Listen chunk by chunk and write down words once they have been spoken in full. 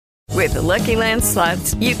With the Lucky Land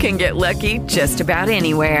Slots, you can get lucky just about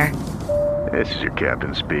anywhere. This is your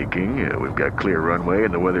captain speaking. We've got clear runway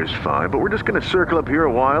and the weather's fine, but we're just going to circle up here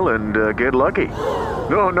a while and get lucky.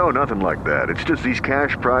 No, nothing like that. It's just these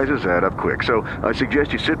cash prizes add up quick. So I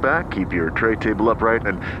suggest you sit back, keep your tray table upright,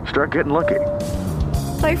 and start getting lucky.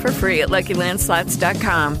 Play for free at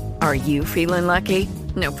LuckyLandSlots.com. Are you feeling lucky?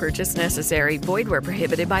 No purchase necessary. Void where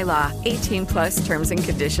prohibited by law. 18 plus terms and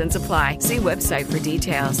conditions apply. See website for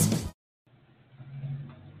details.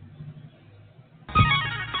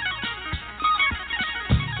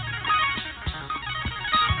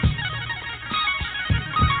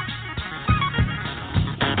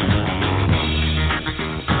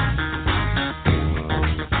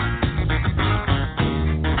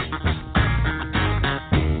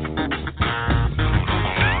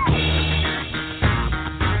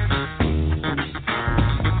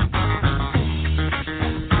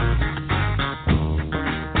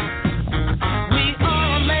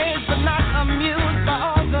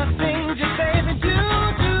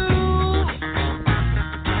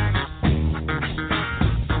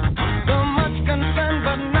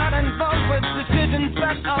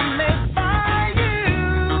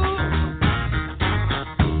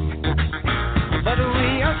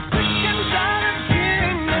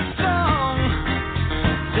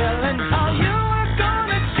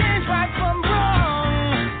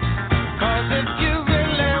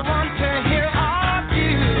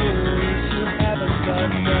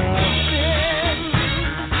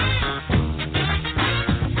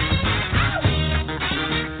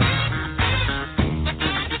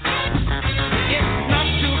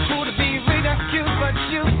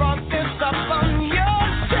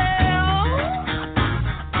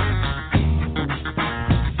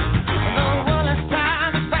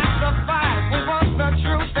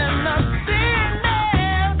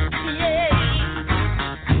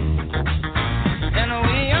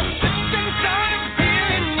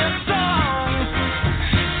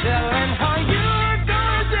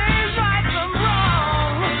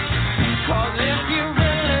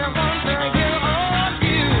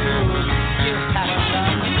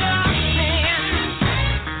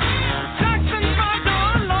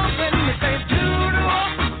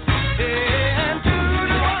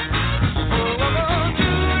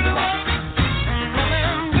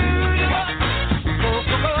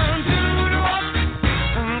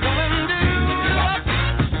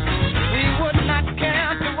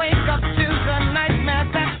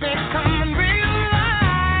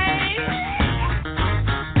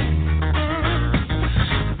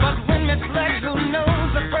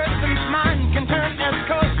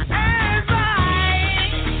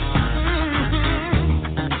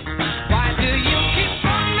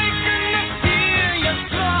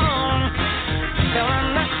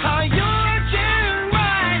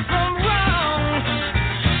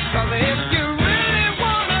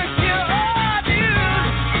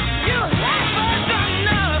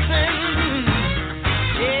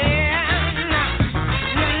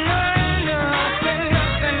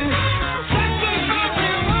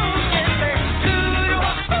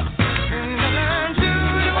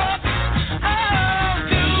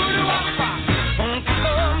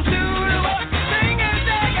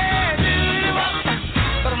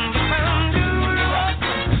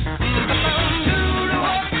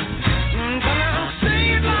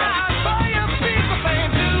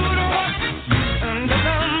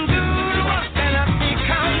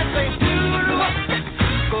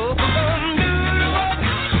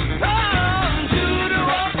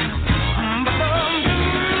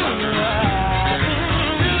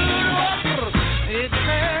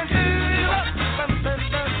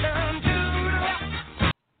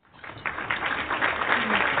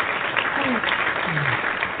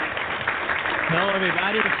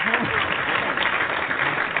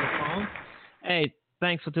 Hey,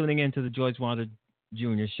 thanks for tuning in to the George Wilder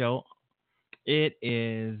Jr. Show. It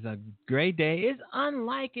is a great day. It's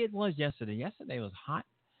unlike it was yesterday. Yesterday was hot,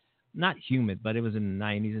 not humid, but it was in the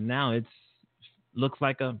 90s, and now it's looks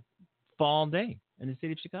like a fall day in the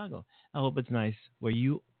city of Chicago. I hope it's nice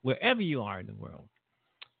wherever you are in the world.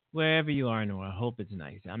 Wherever you are in the world, I hope it's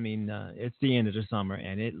nice. I mean, it's the end of the summer,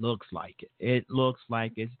 and it looks like it. It looks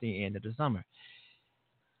like it's the end of the summer.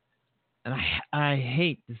 And I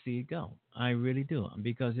hate to see it go. I really do,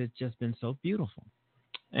 because it's just been so beautiful.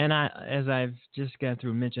 And as I've just got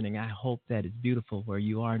through mentioning, I hope that it's beautiful where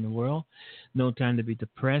you are in the world. No time to be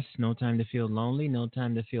depressed. No time to feel lonely. No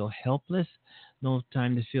time to feel helpless. No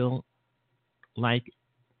time to feel like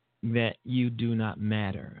that you do not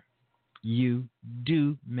matter. You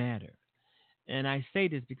do matter. And I say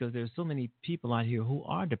this because there's so many people out here who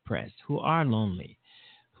are depressed, who are lonely,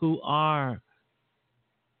 who are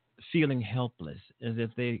feeling helpless, as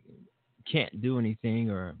if they can't do anything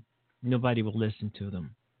or nobody will listen to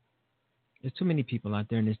them. There's too many people out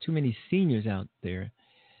there, and there's too many seniors out there.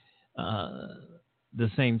 The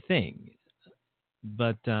same thing.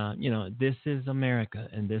 But, this is America,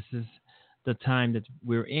 and this is the time that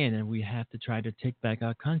we're in, and we have to try to take back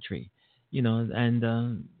our country,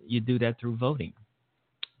 and you do that through voting.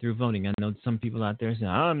 Through voting. I know some people out there say,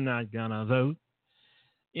 I'm not going to vote.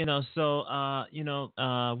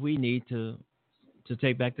 We need to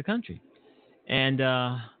take back the country. And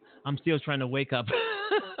I'm still trying to wake up.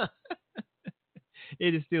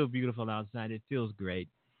 It is still beautiful outside. It feels great.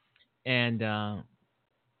 And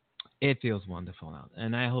it feels wonderful out.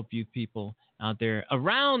 And I hope you people out there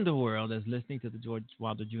around the world is listening to the George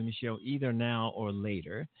Wilder Jr. Show either now or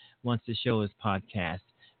later, once the show is podcast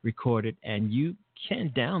recorded, and you can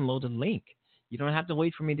download a link. You don't have to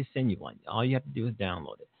wait for me to send you one. All you have to do is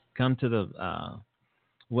download it. Come to the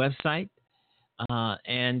website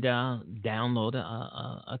and download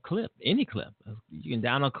a clip, any clip. You can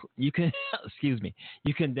download. You can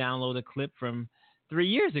You can download a clip from 3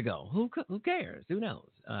 years ago. Who cares? Who knows?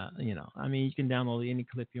 You can download any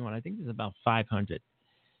clip you want. I think there's about 500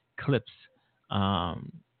 clips,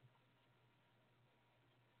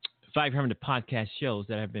 500 podcast shows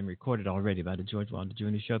that have been recorded already by the George Wilder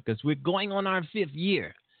Jr. Show, because we're going on our 5th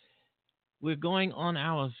year. We're going on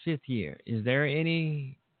our 5th year. Is there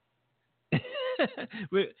any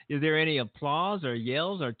is there any applause or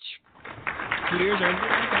yells or cheers or anything?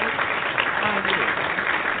 5 years.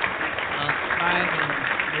 5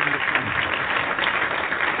 and maybe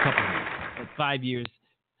a couple years. But 5 years,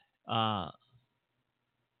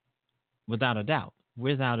 without a doubt.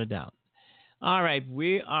 Without a doubt. All right,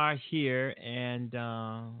 we are here, and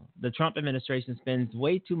the Trump administration spends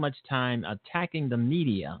way too much time attacking the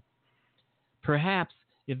media. Perhaps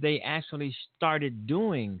if they actually started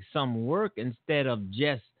doing some work instead of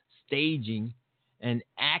just staging and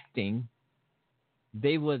acting,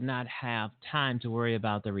 they would not have time to worry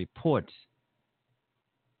about the reports.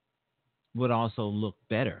 Would also look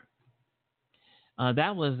better.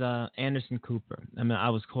 That was Anderson Cooper.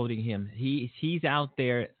 I was quoting him. He's out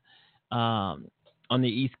there on the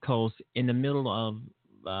East Coast in the middle of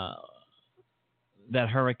that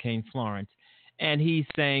Hurricane Florence. And he's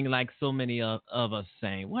saying, like so many of us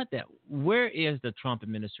saying, where is the Trump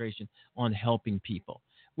administration on helping people?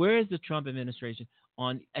 Where is the Trump administration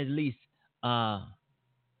on at least trying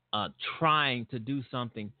to do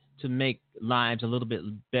something to make lives a little bit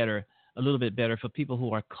better for people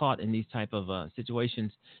who are caught in these type of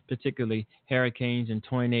situations, particularly hurricanes and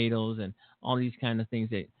tornadoes and all these kind of things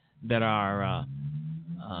that are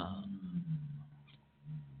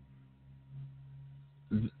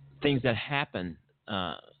things that happen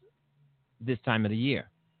this time of the year.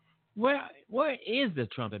 Where is the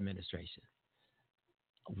Trump administration?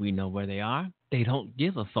 We know where they are. They don't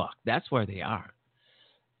give a fuck. That's where they are.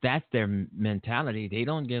 That's their mentality. They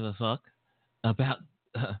don't give a fuck about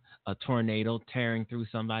a tornado tearing through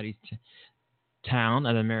somebody's town,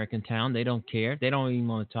 an American town. They don't care. They don't even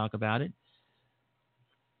want to talk about it.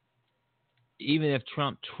 Even if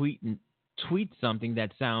Trump tweets something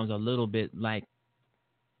that sounds a little bit like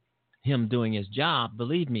him doing his job,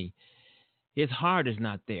 believe me, his heart is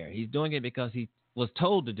not there. He's doing it because he was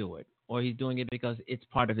told to do it, or he's doing it because it's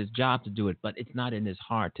part of his job to do it, but it's not in his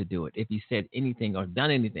heart to do it. If he said anything or done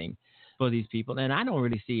anything for these people, and I don't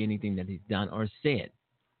really see anything that he's done or said.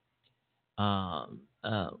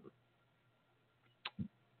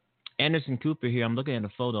 Anderson Cooper here, I'm looking at a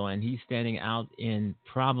photo, and he's standing out in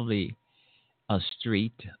probably a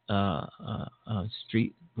street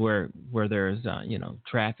where there's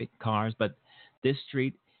traffic, cars, but this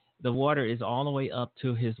street, the water is all the way up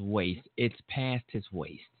to his waist. It's past his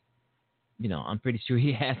waist. I'm pretty sure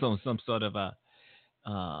he has on some sort of a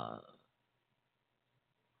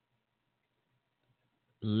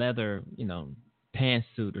leather,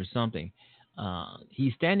 pantsuit or something.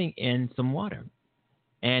 He's standing in some water,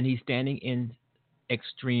 and he's standing in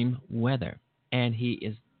extreme weather, and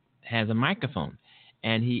he has a microphone,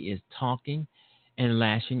 and he is talking and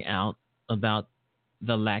lashing out about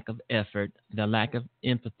the lack of effort, the lack of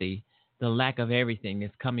empathy, the lack of everything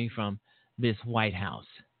that's coming from this White House.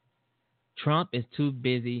 Trump is too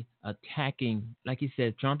busy attacking, like he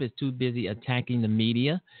said, Trump is too busy attacking the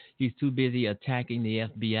media. He's too busy attacking the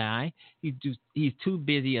FBI. He's too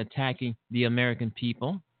busy attacking the American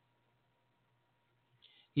people.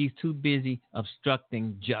 He's too busy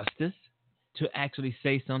obstructing justice to actually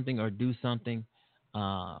say something or do something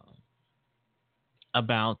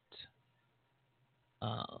about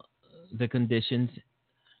the conditions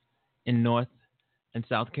in North and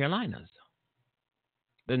South Carolinas.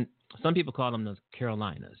 Then some people call them the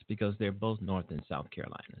Carolinas because they're both North and South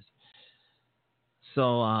Carolinas.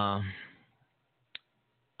 So,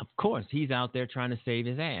 of course, he's out there trying to save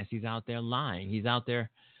his ass. He's out there lying. He's out there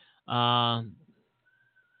trying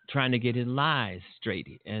to get his lies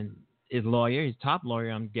straight. And his lawyer, his top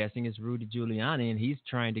lawyer, I'm guessing, is Rudy Giuliani, and he's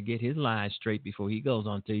trying to get his lies straight before he goes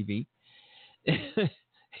on TV.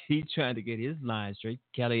 He's trying to get his lies straight.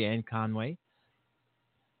 Kellyanne Conway,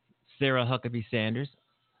 Sarah Huckabee Sanders,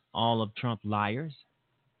 all of Trump liars,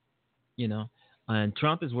 you know. And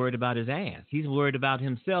Trump is worried about his ass. He's worried about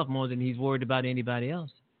himself more than he's worried about anybody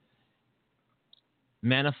else.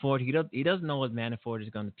 Manafort, he doesn't know what Manafort is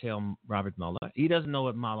going to tell Robert Mueller. He doesn't know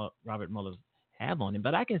what Robert Mueller have on him.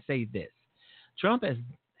 But I can say this. Trump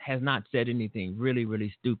has not said anything really,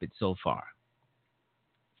 really stupid so far.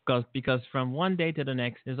 Because from one day to the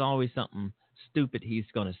next, there's always something stupid he's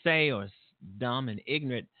going to say or dumb and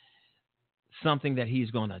ignorant, something that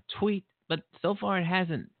he's going to tweet. But so far it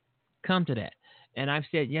hasn't come to that. And I've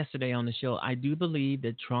said yesterday on the show, I do believe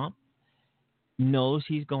that Trump knows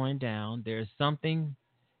he's going down. There's something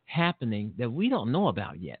happening that we don't know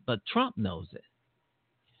about yet, but Trump knows it.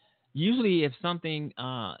 Usually if something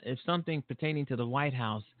pertaining to the White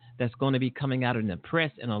House that's going to be coming out in the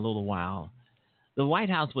press in a little while, the White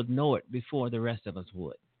House would know it before the rest of us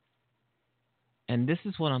would. And this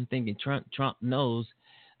is what I'm thinking. Trump knows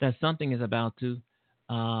that something is about to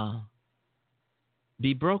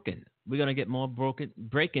be broken. We're going to get more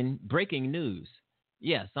breaking news.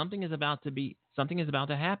 Yeah, something is about to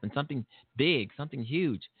happen. Something big, something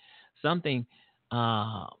huge, something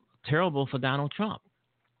terrible for Donald Trump.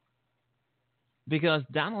 Because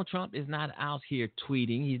Donald Trump is not out here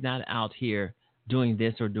tweeting. He's not out here doing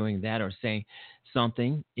this or doing that or saying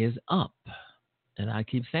something is up. And I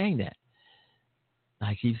keep saying that.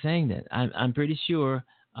 I'm pretty sure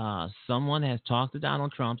someone has talked to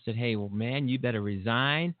Donald Trump, said, hey, well, man, you better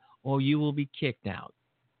resign or you will be kicked out.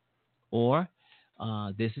 Or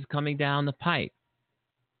this is coming down the pipe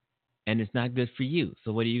and it's not good for you.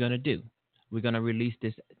 So what are you going to do? We're going to release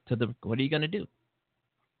this what are you going to do?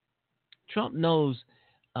 Trump knows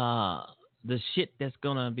the shit that's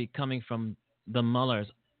going to be coming from the Mueller's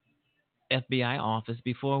FBI office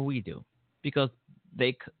before we do, because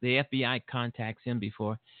the FBI contacts him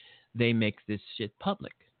before they make this shit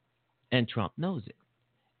public, and Trump knows it.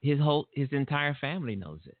 His entire family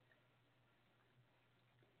knows it.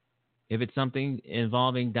 If it's something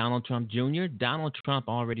involving Donald Trump Jr., Donald Trump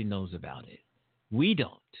already knows about it. We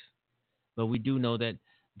don't, but we do know that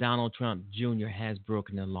Donald Trump Jr. has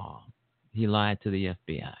broken the law. He lied to the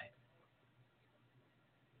FBI.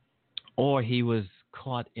 Or he was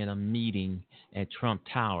caught in a meeting at Trump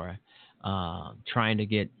Tower trying to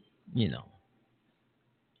get,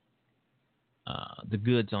 the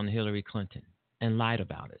goods on Hillary Clinton and lied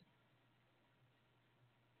about it.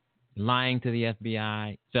 Lying to the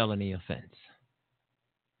FBI, felony offense.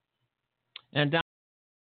 And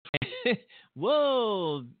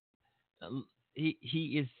whoa,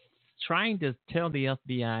 he is trying to tell the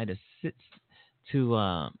FBI to sit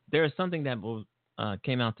to. There is something that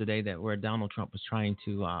came out today where Donald Trump was trying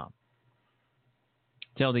to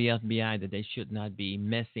tell the FBI that they should not be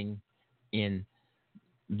messing in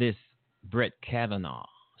this Brett Kavanaugh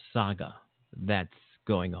saga that's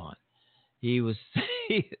going on. He was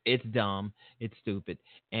saying it's dumb, it's stupid,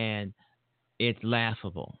 and it's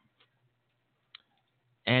laughable.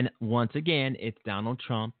 And once again, it's Donald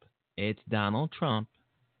Trump. It's Donald Trump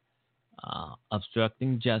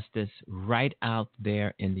obstructing justice right out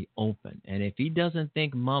there in the open. And if he doesn't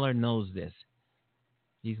think Mueller knows this,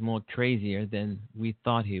 he's more crazier than we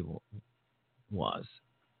thought he was.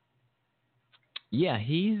 Yeah,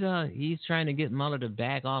 he's trying to get Mueller to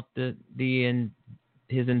back off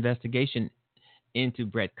his investigation into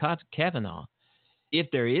Brett Kavanaugh,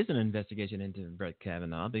 if there is an investigation into Brett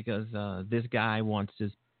Kavanaugh, because this guy wants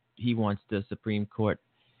the Supreme Court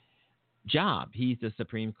job. He's the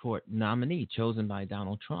Supreme Court nominee chosen by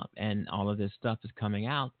Donald Trump, and all of this stuff is coming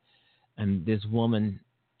out. And this woman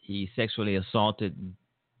he sexually assaulted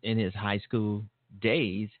in his high school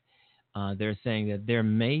days, they're saying that there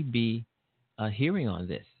may be a hearing on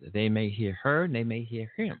this. They may hear her and they may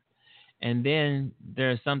hear him. And then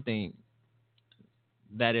there's something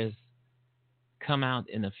that has come out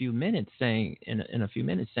in a few minutes saying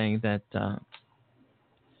that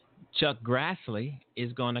Chuck Grassley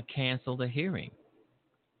is going to cancel the hearing.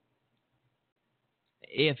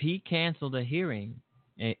 If he canceled the hearing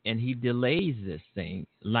and he delays this thing,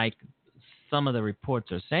 like some of the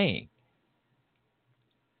reports are saying,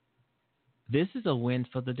 this is a win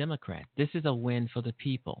for the Democrats. This is a win for the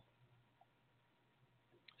people.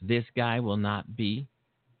 this guy will not be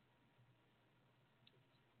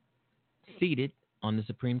seated on the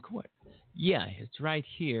Supreme Court. Yeah, it's right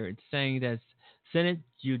here. It's saying that Senate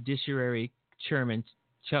Judiciary Chairman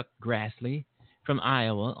Chuck Grassley from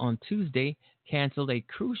Iowa on Tuesday canceled a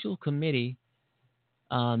crucial committee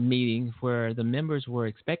meeting where the members were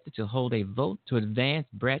expected to hold a vote to advance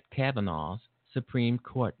Brett Kavanaugh's Supreme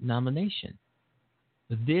Court nomination.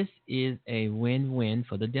 This is a win-win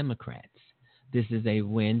for the Democrats. This is a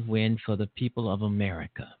win-win for the people of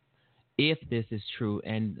America. If this is true,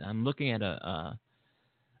 and I'm looking at a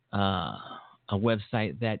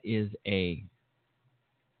website that is a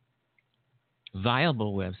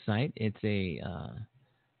viable website. It's a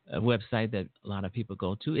website that a lot of people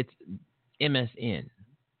go to. It's MSN.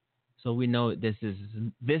 So we know this is,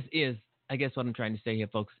 I guess what I'm trying to say here,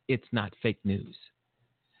 folks, it's not fake news.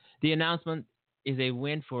 The announcement is a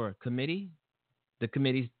win for the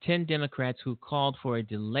committee's 10 Democrats who called for a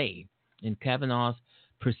delay in Kavanaugh's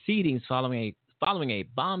proceedings following a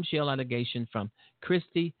bombshell allegation from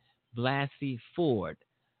Christy Blasey Ford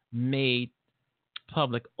made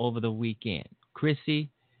public over the weekend. Christine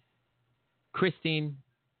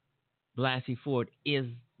Blasey Ford is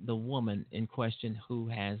the woman in question who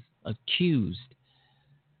has accused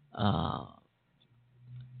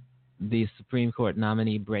the Supreme Court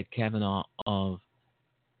nominee Brett Kavanaugh of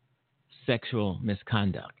sexual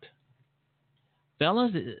misconduct.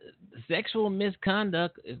 Fellas, sexual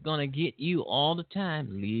misconduct is going to get you all the time.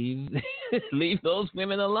 Leave those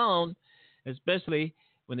women alone, especially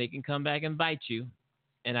when they can come back and bite you.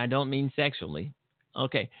 And I don't mean sexually.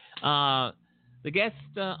 Okay. The guest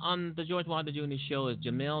on the George Wilder Jr. Show is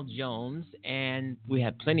Jamel Jones, and we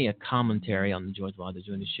have plenty of commentary on the George Wilder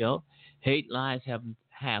Jr. Show. Hate lies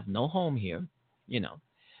have no home here.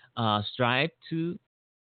 Strive to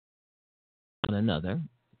one another.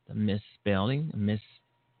 A misspelling, a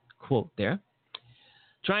misquote there.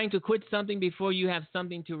 Trying to quit something before you have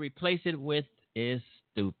something to replace it with is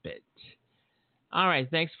stupid. All right,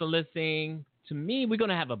 thanks for listening to me. We're going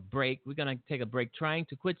to have a break. We're going to take a break. Trying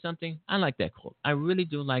to quit something. I like that quote. I really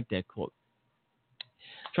do like that quote.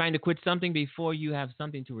 Trying to quit something before you have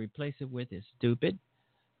something to replace it with is stupid.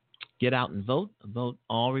 Get out and vote. Vote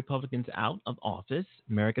all Republicans out of office.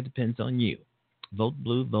 America depends on you. Vote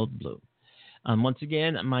blue, vote blue. Once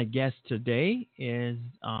again, my guest today is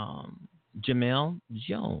Jamel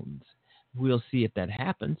Jones. We'll see if that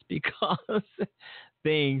happens because a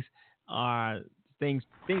lot of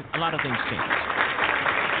things change.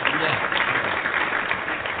 Yeah.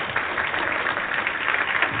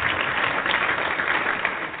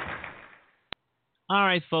 All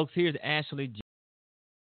right, folks, here's Ashley.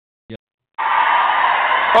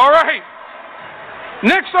 All right.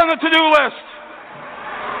 Next on the to-do list.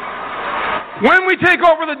 When we take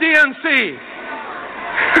over the DNC.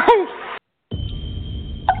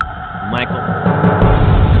 Michael.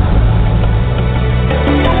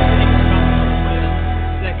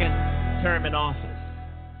 Second term in office.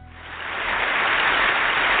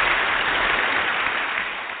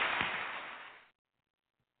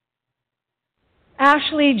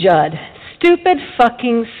 Ashley Judd, stupid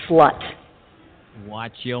fucking slut.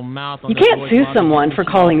 Watch your mouth. You can't sue someone for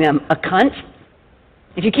calling them a cunt.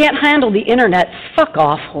 If you can't handle the internet, fuck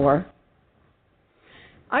off, whore.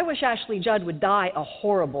 I wish Ashley Judd would die a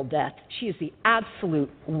horrible death. She is the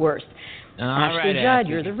absolute worst. Ashley Judd,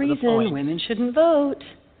 you're the reason women shouldn't vote.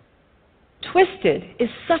 Twisted is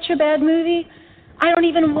such a bad movie, I don't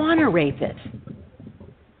even want to rape it.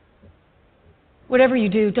 Whatever you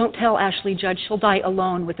do, don't tell Ashley Judd she'll die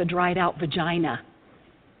alone with a dried-out vagina.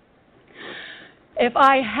 If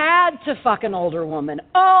I had to fuck an older woman,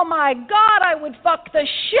 oh my God, I would fuck the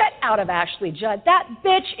shit out of Ashley Judd. That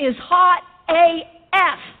bitch is hot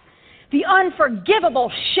AF. The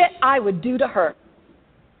unforgivable shit I would do to her.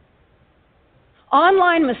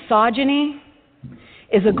 Online misogyny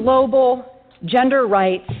is a global gender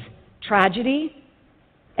rights tragedy,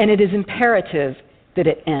 and it is imperative that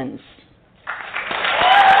it ends.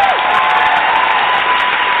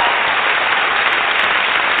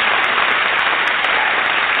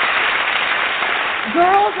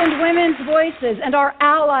 Girls' and women's voices and our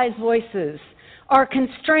allies' voices are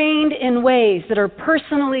constrained in ways that are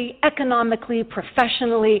personally, economically,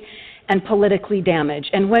 professionally, and politically damaged.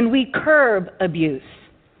 And when we curb abuse,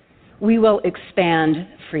 we will expand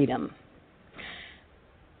freedom.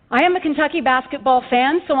 I am a Kentucky basketball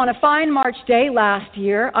fan, so on a fine March day last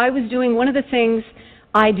year, I was doing one of the things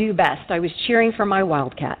I do best. I was cheering for my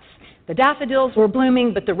Wildcats. The daffodils were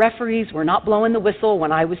blooming, but the referees were not blowing the whistle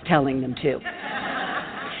when I was telling them to.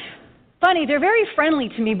 Funny, they're very friendly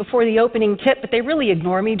to me before the opening tip, but they really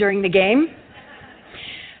ignore me during the game.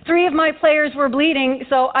 3 of my players were bleeding,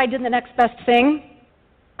 so I did the next best thing.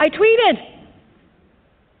 I tweeted.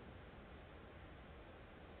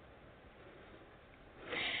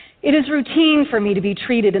 It is routine for me to be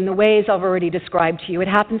treated in the ways I've already described to you. It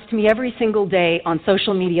happens to me every single day on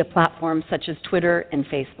social media platforms such as Twitter and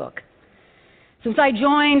Facebook. Since I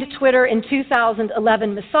joined Twitter in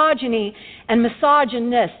 2011, misogyny and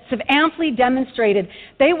misogynists have amply demonstrated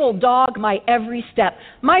they will dog my every step.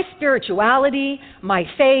 My spirituality, my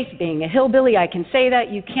faith, being a hillbilly, I can say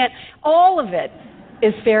that, you can't, all of it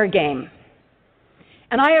is fair game.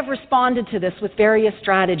 And I have responded to this with various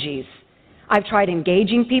strategies. I've tried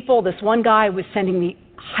engaging people. This one guy was sending me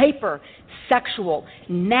hyper-sexual,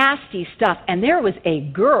 nasty stuff, and there was a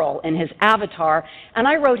girl in his avatar, and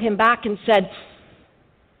I wrote him back and said,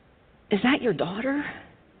 "Is that your daughter?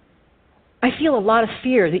 I feel a lot of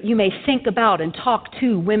fear that you may think about and talk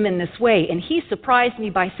to women this way." And he surprised me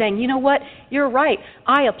by saying, "You know what? You're right.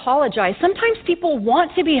 I apologize. Sometimes people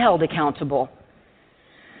want to be held accountable."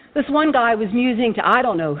 This one guy was musing to I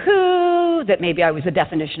don't know who, that maybe I was the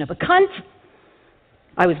definition of a cunt.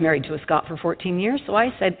 I was married to a Scot for 14 years, so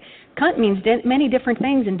I said, cunt means many different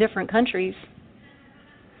things in different countries.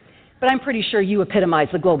 But I'm pretty sure you epitomize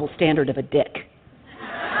the global standard of a dick.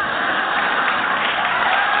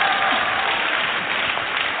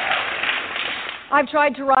 I've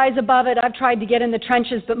tried to rise above it. I've tried to get in the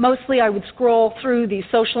trenches, but mostly I would scroll through these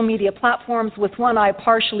social media platforms with one eye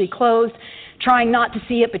partially closed, trying not to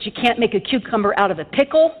see it, but you can't make a cucumber out of a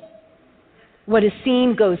pickle. What is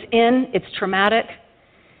seen goes in. It's traumatic.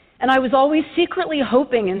 And I was always secretly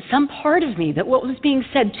hoping in some part of me that what was being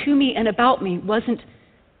said to me and about me wasn't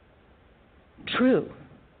true.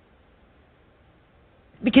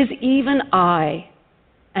 Because even I,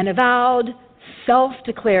 an avowed,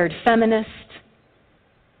 self-declared feminist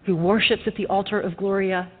who worships at the altar of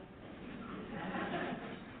Gloria,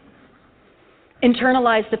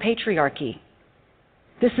 internalized the patriarchy.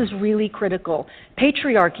 This is really critical.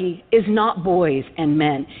 Patriarchy is not boys and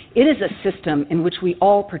men. It is a system in which we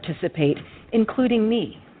all participate, including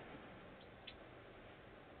me.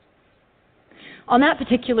 On that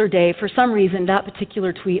particular day, for some reason, that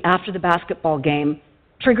particular tweet after the basketball game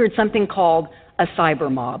triggered something called a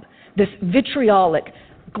cyber mob, this vitriolic,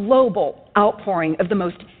 global outpouring of the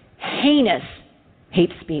most heinous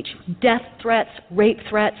hate speech, death threats, rape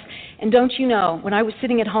threats. And don't you know, when I was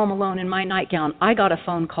sitting at home alone in my nightgown, I got a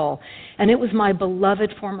phone call, and it was my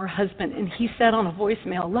beloved former husband, and he said on a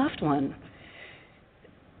voicemail, "Loved one,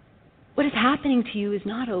 what is happening to you is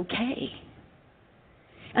not okay."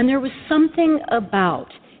 And there was something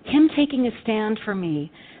about him taking a stand for me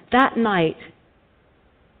that night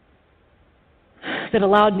that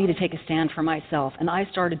allowed me to take a stand for myself, and I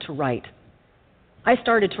started to write. I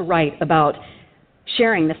started to write about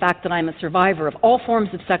sharing the fact that I'm a survivor of all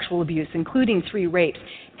forms of sexual abuse, including 3 rapes,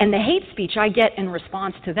 and the hate speech I get in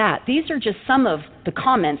response to that. These are just some of the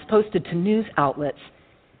comments posted to news outlets.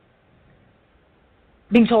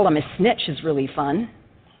 Being told I'm a snitch is really fun.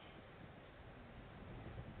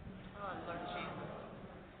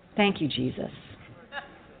 Thank you, Jesus.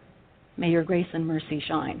 May your grace and mercy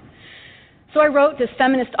shine. So I wrote this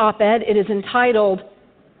feminist op-ed. It is entitled,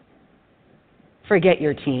 "Forget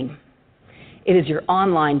Your Teen. It is your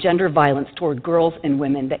online gender violence toward girls and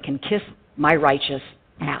women that can kiss my righteous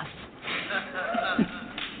ass."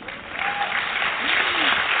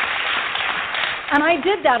 And I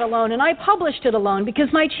did that alone, and I published it alone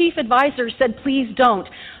because my chief advisor said, "Please don't.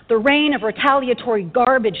 The reign of retaliatory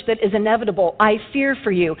garbage that is inevitable, I fear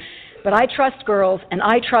for you." But I trust girls, and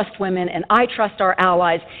I trust women, and I trust our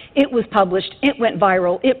allies. It was published. It went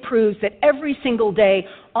viral. It proves that every single day,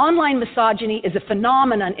 online misogyny is a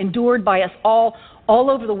phenomenon endured by us all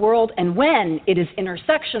over the world, and when it is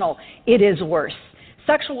intersectional, it is worse.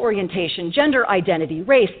 Sexual orientation, gender identity,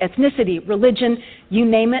 race, ethnicity, religion, you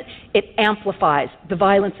name it, it amplifies the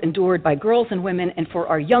violence endured by girls and women, and for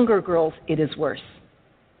our younger girls, it is worse.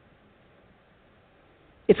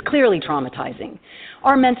 It's clearly traumatizing.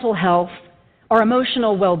 Our mental health, our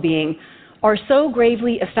emotional well-being are so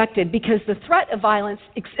gravely affected because the threat of violence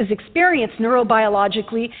is experienced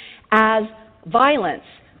neurobiologically as violence.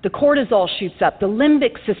 The cortisol shoots up, the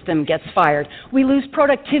limbic system gets fired, we lose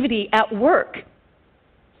productivity at work.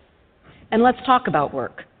 And let's talk about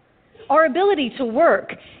work. Our ability to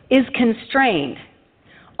work is constrained.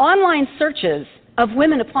 Online searches of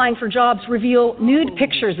women applying for jobs reveal nude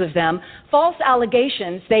pictures of them, false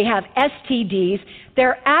allegations they have STDs,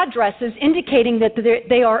 their addresses indicating that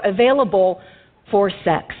they are available for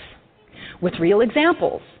sex, with real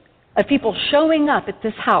examples of people showing up at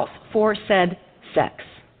this house for said sex.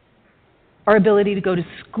 Our ability to go to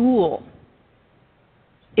school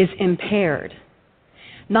is impaired.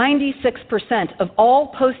 96% of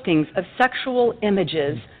all postings of sexual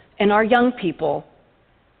images in our young people,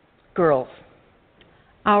 girls,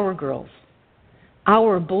 our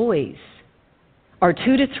boys, are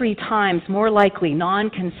 2 to 3 times more likely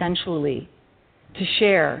non-consensually to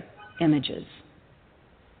share images.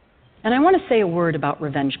 And I want to say a word about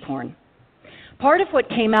revenge porn. Part of what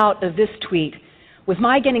came out of this tweet was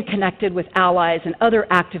my getting connected with allies and other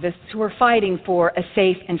activists who are fighting for a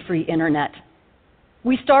safe and free internet.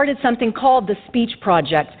 We started something called the Speech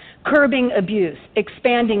Project, Curbing Abuse,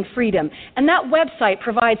 Expanding Freedom, and that website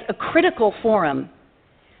provides a critical forum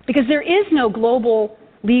because there is no global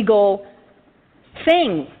legal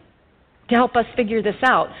thing to help us figure this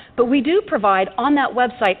out. But we do provide on that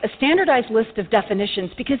website a standardized list of definitions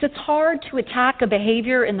because it's hard to attack a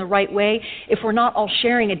behavior in the right way if we're not all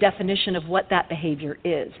sharing a definition of what that behavior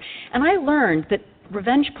is. And I learned that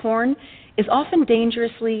revenge porn is often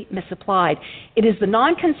dangerously misapplied. It is the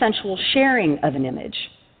non-consensual sharing of an image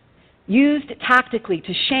used tactically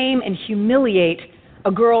to shame and humiliate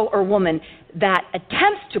a girl or woman that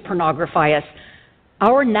attempts to pornography us.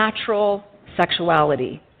 Our natural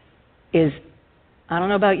sexuality is, I don't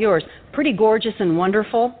know about yours, pretty gorgeous and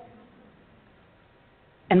wonderful,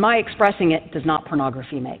 and my expressing it does not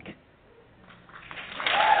pornography make.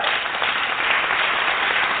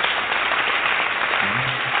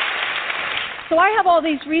 So I have all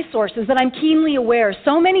these resources that I'm keenly aware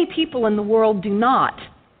so many people in the world do not.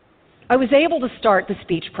 I was able to start the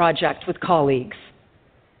Speech Project with colleagues.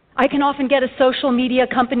 I can often get a social media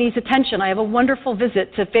company's attention. I have a wonderful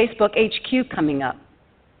visit to Facebook HQ coming up.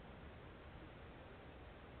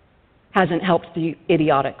 Hasn't helped the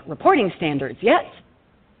idiotic reporting standards yet.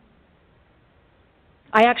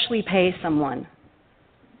 I actually pay someone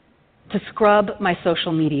to scrub my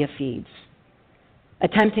social media feeds,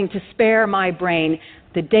 attempting to spare my brain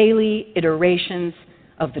the daily iterations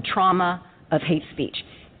of the trauma of hate speech.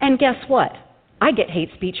 And guess what? I get hate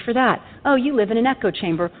speech for that. Oh, you live in an echo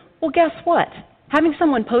chamber. Well, guess what? Having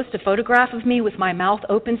someone post a photograph of me with my mouth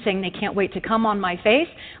open saying they can't wait to come on my face,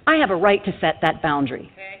 I have a right to set that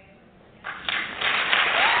boundary. Okay.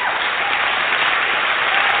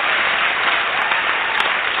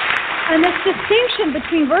 And this distinction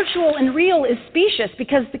between virtual and real is specious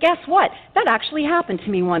because guess what? That actually happened to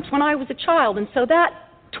me once when I was a child. And so that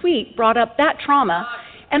tweet brought up that trauma,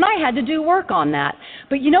 and I had to do work on that.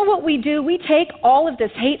 But you know what we do? We take all of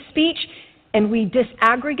this hate speech and we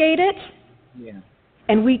disaggregate it,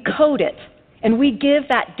 and we code it, and we give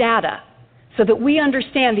that data so that we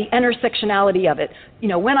understand the intersectionality of it. You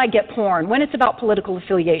know, when I get porn, when it's about political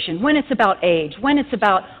affiliation, when it's about age, when it's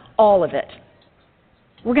about all of it.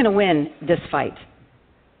 We're going to win this fight.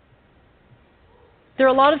 There are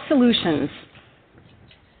a lot of solutions.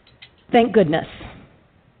 Thank goodness.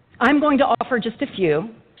 I'm going to offer just a few,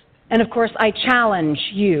 and of course I challenge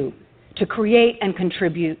you to create and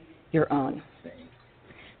contribute your own.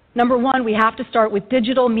 Number one, we have to start with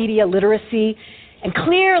digital media literacy, and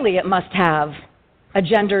clearly it must have a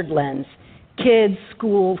gendered lens. Kids,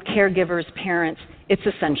 schools, caregivers, parents, it's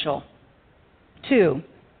essential. 2,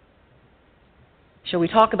 shall we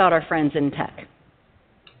talk about our friends in tech?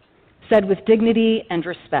 Said with dignity and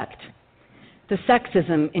respect, the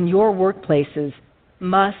sexism in your workplaces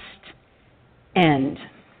must end.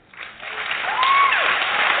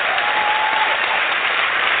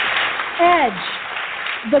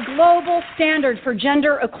 EDGE, the global standard for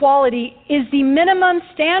gender equality, is the minimum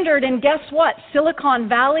standard, and guess what? Silicon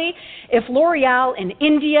Valley, if L'Oreal in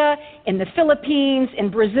India, in the Philippines,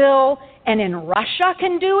 in Brazil, and in Russia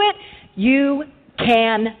can do it, you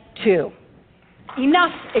can too.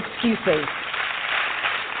 Enough excuses.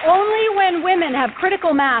 Only when women have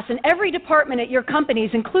critical mass in every department at your companies,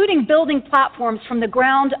 including building platforms from the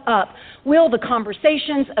ground up, will the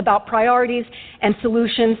conversations about priorities and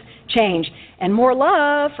solutions change. And more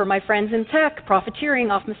love for my friends in tech. Profiteering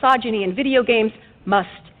off misogyny in video games must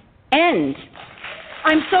end.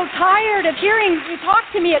 I'm so tired of hearing you talk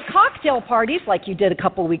to me at cocktail parties, like you did a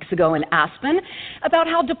couple weeks ago in Aspen, about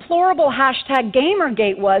how deplorable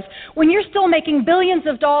 #Gamergate was when you're still making billions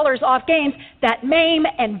of dollars off games that maim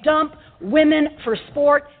and dump women for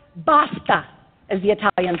sport. Basta, as the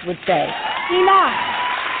Italians would say. Enough.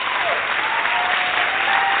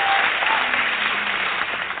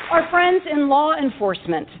 Our friends in law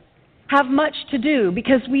enforcement have much to do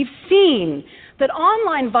because we've seen that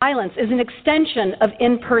online violence is an extension of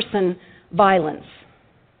in-person violence.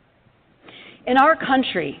 In our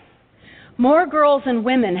country, more girls and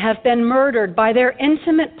women have been murdered by their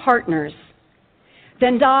intimate partners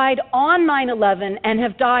than died on 9/11 and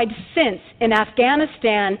have died since in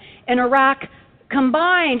Afghanistan, in Iraq,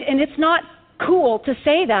 combined, and it's not cool to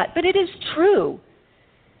say that, but it is true.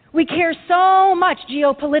 We care so much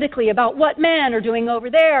geopolitically about what men are doing over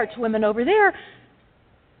there to women over there.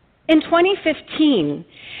 In 2015,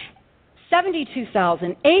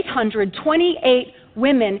 72,828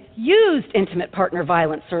 women used intimate partner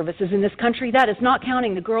violence services in this country. That is not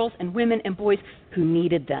counting the girls and women and boys who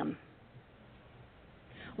needed them.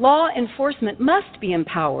 Law enforcement must be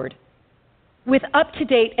empowered with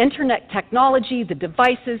up-to-date internet technology, the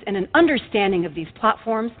devices, and an understanding of these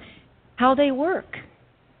platforms, how they work.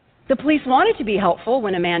 The police wanted to be helpful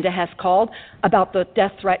when Amanda Hess called about the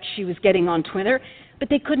death threat she was getting on Twitter, but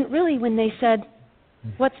they couldn't really when they said,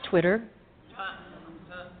 "What's Twitter?"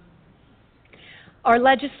 Our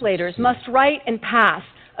legislators must write and pass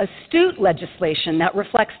astute legislation that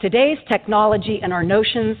reflects today's technology and our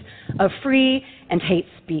notions of free and hate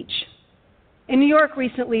speech. In New York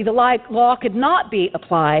recently, the law could not be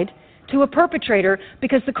applied to a perpetrator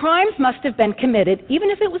because the crimes must have been committed,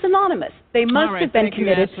 even if it was anonymous. They must have been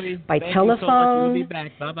committed by telephone,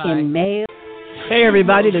 in mail. Hey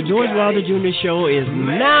everybody, the George Wilder Jr. Show is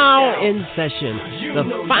now in session.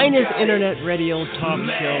 The finest internet radio talk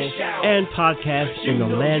show and podcast in the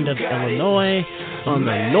land of Illinois on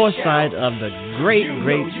the north side of the great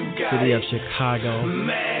city of Chicago.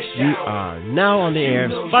 We are now on the air.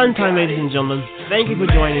 It's fun time, ladies and gentlemen. Thank you for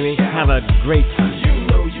joining me. Have a great time.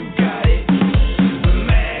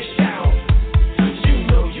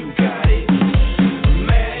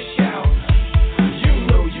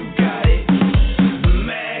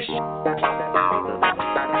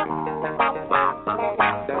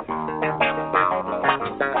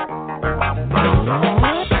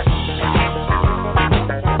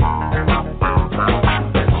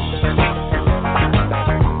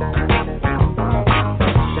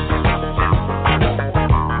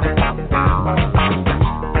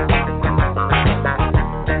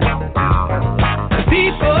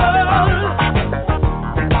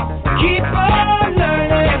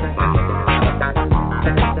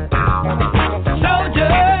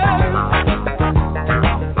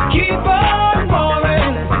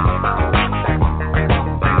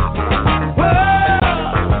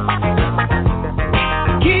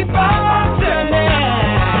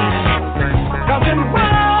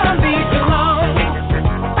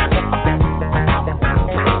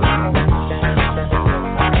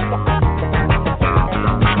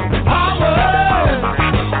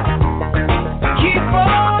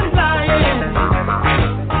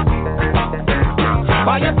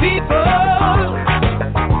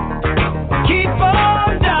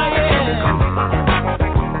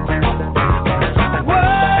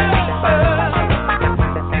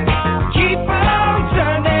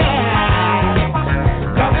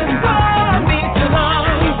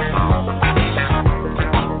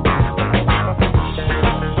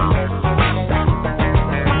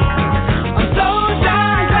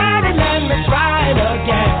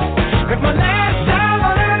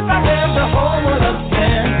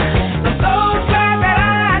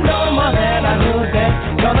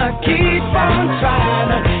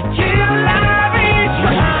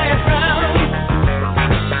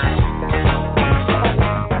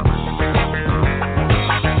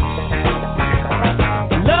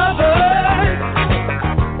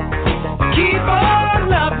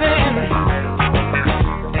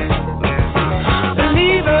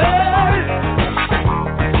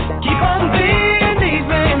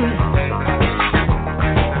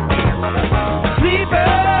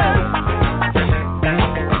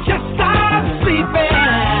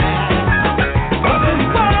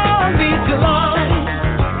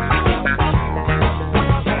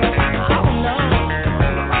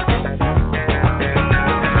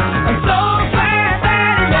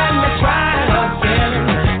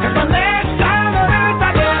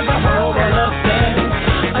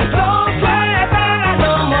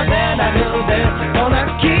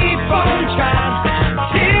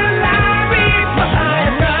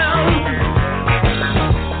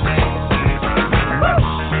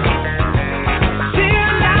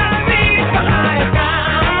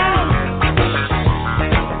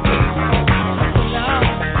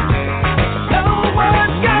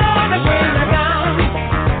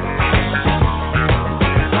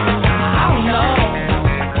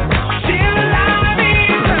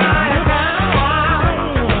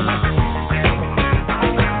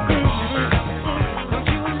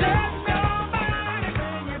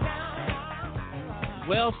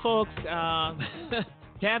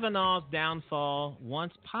 Kavanaugh's downfall,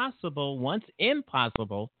 once possible, once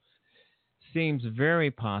impossible, seems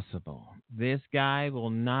very possible. This guy will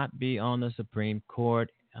not be on the Supreme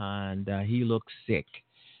Court, and he looks sick.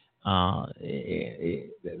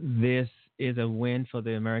 This is a win for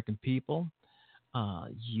the American people.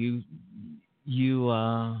 You,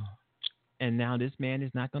 and now this man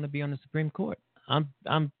is not going to be on the Supreme Court.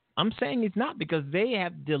 I'm saying he's not because they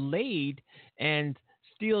have delayed and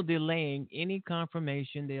still delaying any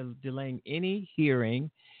confirmation. They're delaying any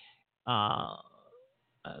hearing.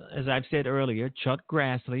 As I've said earlier, Chuck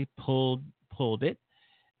Grassley pulled it,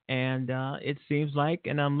 and it seems like.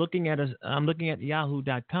 And I'm looking at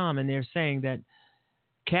Yahoo.com, and they're saying that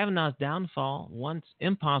Kavanaugh's downfall, once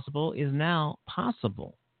impossible, is now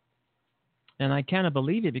possible. And I cannot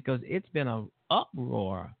believe it because it's been an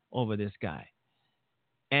uproar over this guy.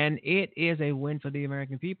 And it is a win for the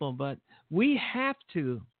American people. But we have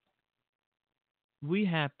to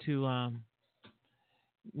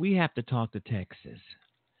talk to Texas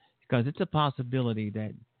because it's a possibility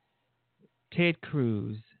that Ted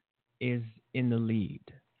Cruz is in the lead.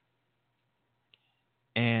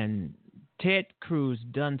 And Ted Cruz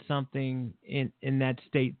done something in that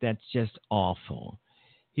state that's just awful.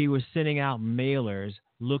 He was sending out mailers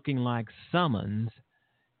looking like summons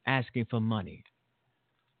asking for money.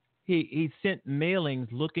 He sent mailings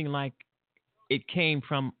looking like it came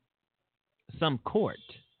from some court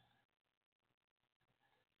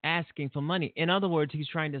asking for money. In other words, he's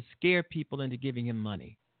trying to scare people into giving him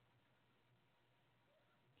money.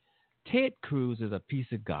 Ted Cruz is a piece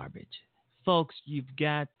of garbage. Folks, you've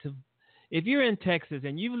got to, if you're in Texas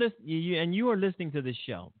and you are listening to this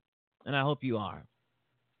show, and I hope you are,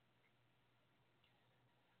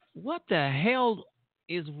 what the hell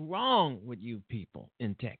is wrong with you people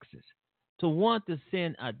in Texas to want to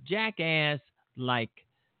send a jackass like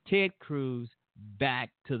Ted Cruz back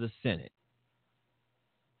to the Senate?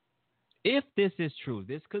 If this is true,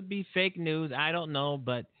 this could be fake news. I don't know,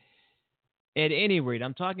 but at any rate,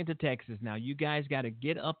 I'm talking to Texas now. You guys got to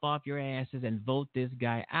get up off your asses and vote this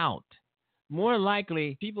guy out. More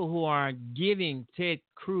likely, people who are giving Ted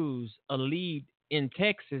Cruz a lead in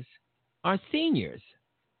Texas are seniors.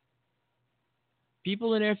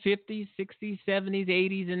 People in their 50s, 60s, 70s,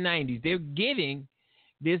 80s, and 90s. They're giving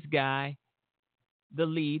this guy the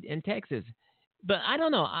lead in Texas. But I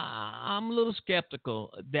don't know. I'm a little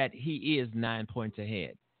skeptical that he is 9 points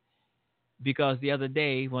ahead. Because the other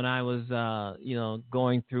day when I was,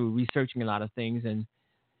 going through researching a lot of things, and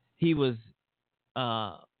he was,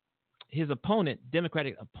 his opponent,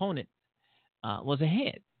 Democratic opponent, was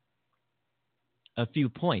ahead a few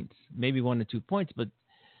points, maybe 1 or 2 points, but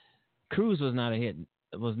Cruz was not ahead,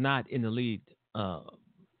 was not in the lead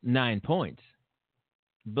 9 points.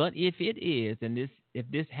 But if it is, and if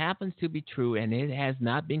this happens to be true, and it has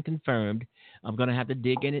not been confirmed, I'm going to have to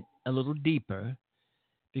dig in it a little deeper.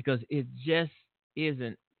 Because it just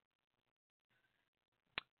isn't.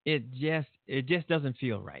 It just doesn't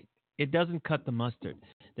feel right. It doesn't cut the mustard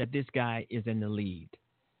that this guy is in the lead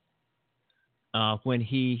when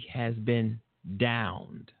he has been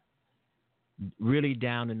downed, really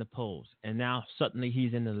down in the polls, and now suddenly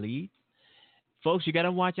he's in the lead. Folks, you got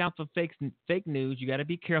to watch out for fake news. You got to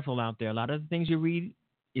be careful out there. A lot of the things you read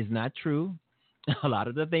is not true. A lot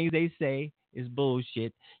of the things they say is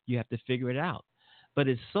bullshit. You have to figure it out. But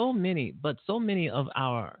so many of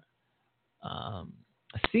our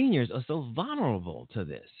seniors are so vulnerable to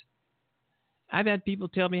this. I've had people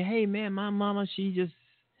tell me, "Hey, man, my mama, she just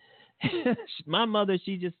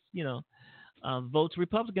votes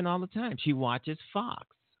Republican all the time. She watches Fox,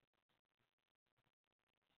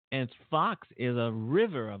 and Fox is a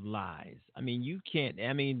river of lies. I mean,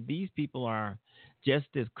 these people are just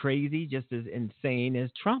as crazy, just as insane as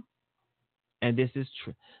Trump, and this is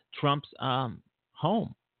Trump's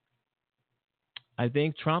home. I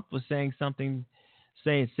think Trump was said something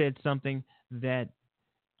that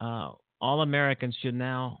all Americans should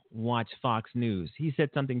now watch Fox News. He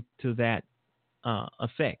said something to that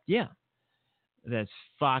effect. Yeah, that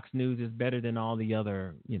Fox News is better than all the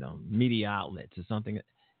other, media outlets or something.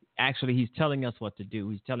 Actually, he's telling us what to do.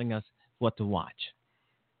 He's telling us what to watch.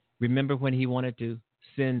 Remember when he wanted to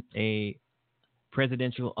send a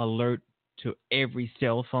presidential alert to every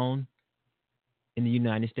cell phone in the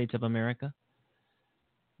United States of America?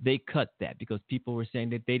 They cut that because people were saying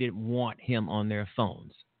that they didn't want him on their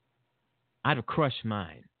phones. I'd have crushed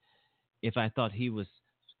mine if I thought he was,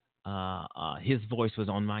 his voice was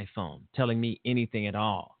on my phone, telling me anything at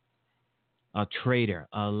all. A traitor,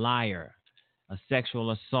 a liar, a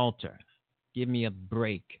sexual assaulter. Give me a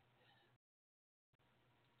break.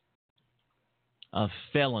 A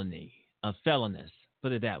felonist,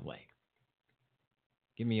 put it that way.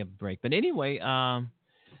 Give me a break. But anyway,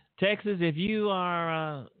 Texas, if you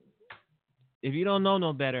don't know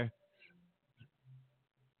no better,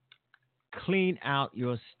 clean out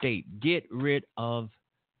your state. Get rid of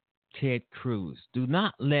Ted Cruz. Do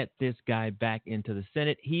not let this guy back into the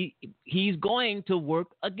Senate. He's going to work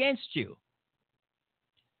against you.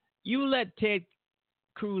 You let Ted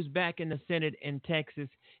Cruz back in the Senate in Texas,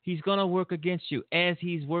 he's going to work against you as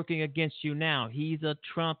he's working against you now. He's a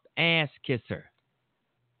Trump ass kisser.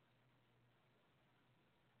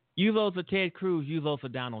 You vote for Ted Cruz, you vote for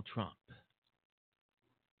Donald Trump.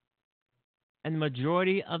 And the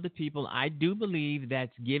majority of the people, I do believe,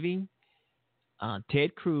 that's giving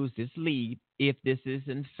Ted Cruz this lead, if this is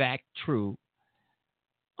in fact true,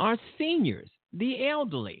 are seniors, the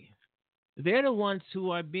elderly. They're the ones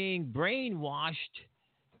who are being brainwashed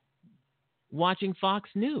watching Fox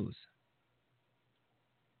News.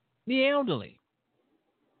 The elderly.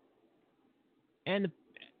 And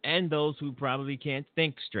those who probably can't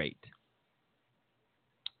think straight.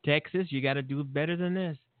 Texas, you got to do better than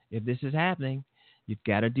this. If this is happening, you've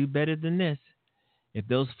got to do better than this. If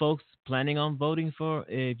those folks planning on voting for,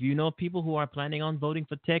 if you know people who are planning on voting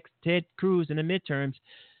for Ted Cruz in the midterms,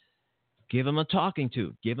 give them a talking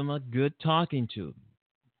to. Give them a good talking to.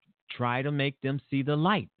 Try to make them see the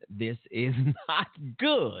light. This is not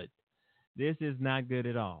good. This is not good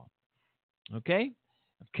at all. Okay?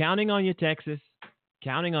 I'm counting on you, Texas.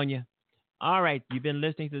 Counting on you. All right, you've been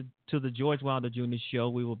listening to the George Wilder Jr. Show.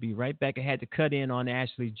 We will be right back. I had to cut in on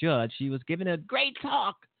Ashley Judd. She was giving a great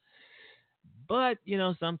talk. But, you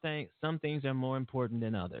know, some things are more important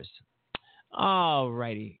than others. All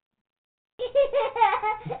righty.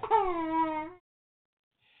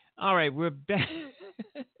 All right, we're back.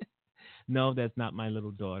 No, that's not my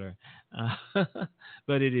little daughter.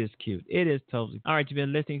 But it is cute. It is totally. All right, you've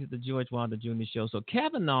been listening to the George Wilder Jr. Show. So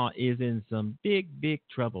Kavanaugh is in some big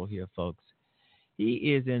trouble here, folks.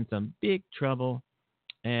 He is in some big trouble.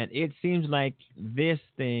 And it seems like this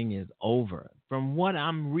thing is over. From what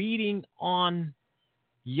I'm reading on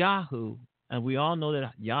Yahoo, and we all know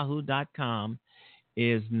that yahoo.com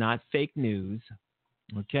is not fake news,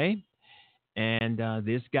 okay? And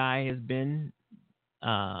this guy has been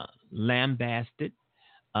lambasted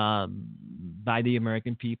by the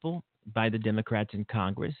American people, by the Democrats in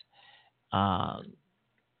Congress.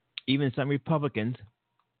 Even some Republicans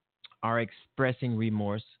are expressing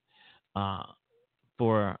remorse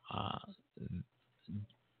for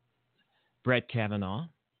Brett Kavanaugh.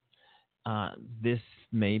 This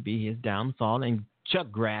may be his downfall, and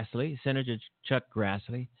Senator Chuck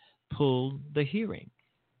Grassley, pulled the hearing.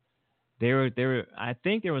 I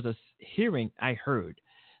think there was a hearing. I heard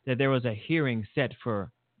that there was a hearing set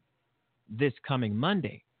for this coming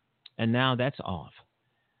Monday, and now that's off.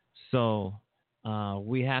 So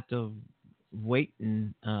we have to wait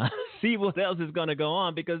and see what else is going to go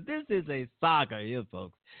on, because this is a saga here,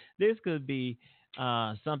 folks. This could be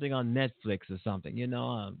something on Netflix or something, you know,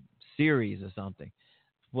 a series or something.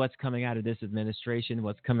 What's coming out of this administration,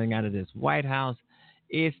 what's coming out of this White House,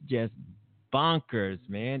 it's just bonkers,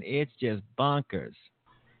 man. It's just bonkers.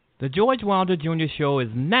 The George Wilder Jr. Show is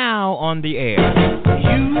now on the air. You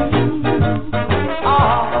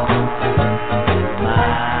are my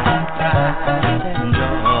pride and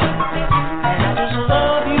joy, and I just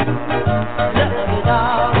love you,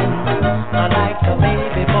 darling, like a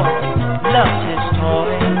baby boy loves his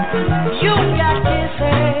toy. You got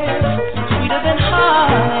kisses sweeter than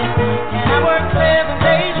honey, and I work 7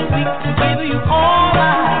 days a week to give you all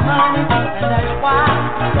my money, and that's why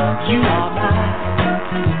you are my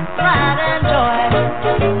pride and joy,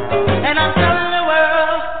 and I'm telling the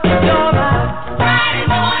world you're my pride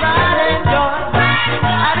and joy.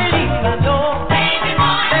 I believe I know, baby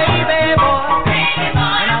boy, and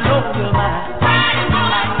I know you're my pride and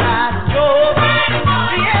joy.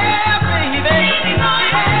 Yeah,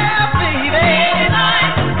 baby,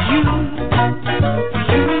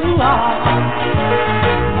 you are my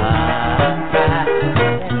pride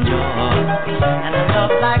and joy, and a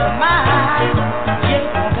love like mine.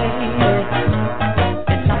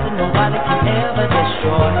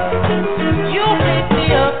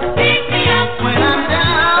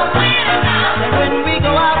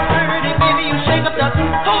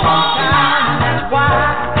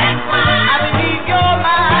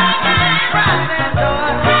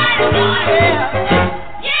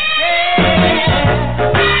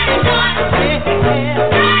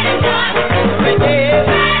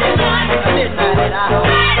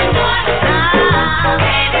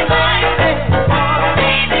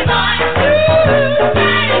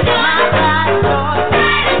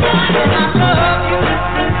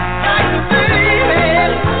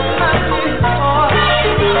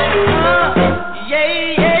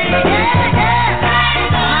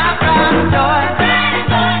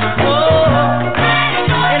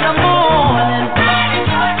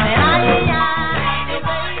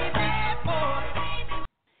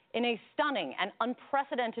 In a stunning and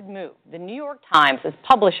unprecedented move, the New York Times is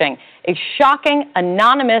publishing a shocking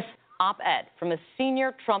anonymous op-ed from a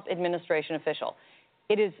senior Trump administration official.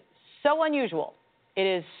 It is so unusual. It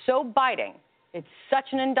is so biting. It's such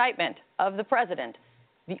an indictment of the president.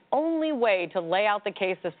 The only way to lay out the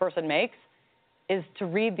case this person makes is to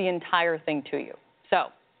read the entire thing to you. So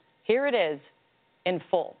here it is in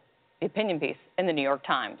full, the opinion piece in the New York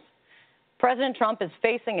Times. President Trump is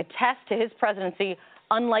facing a test to his presidency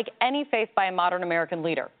unlike any faced by a modern American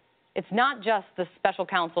leader. It's not just the special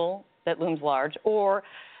counsel that looms large, or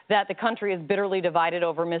that the country is bitterly divided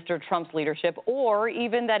over Mr. Trump's leadership, or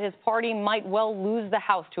even that his party might well lose the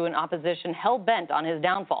House to an opposition hell-bent on his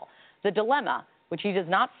downfall. The dilemma, which he does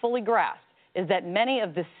not fully grasp, is that many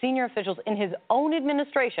of the senior officials in his own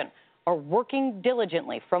administration are working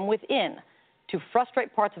diligently from within to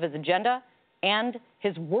frustrate parts of his agenda and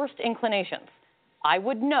his worst inclinations. I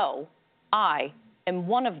would know I am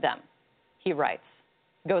one of them, he writes.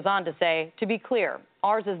 Goes on to say, to be clear,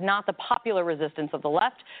 ours is not the popular resistance of the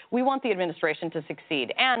left. We want the administration to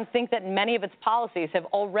succeed and think that many of its policies have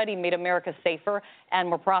already made America safer and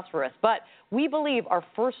more prosperous. But we believe our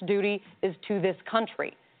first duty is to this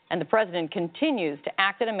country, and the president continues to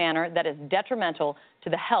act in a manner that is detrimental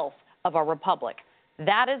to the health of our republic.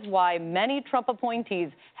 That is why many Trump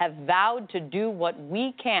appointees have vowed to do what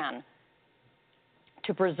we can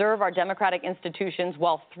to preserve our democratic institutions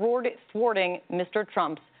while thwarting Mr.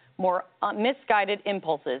 Trump's more misguided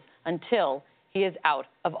impulses until he is out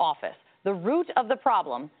of office. The root of the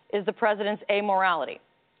problem is the president's amorality.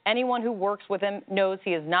 Anyone who works with him knows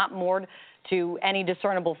he is not moored to any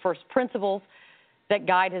discernible first principles that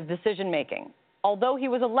guide his decision-making. Although he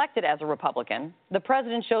was elected as a Republican, the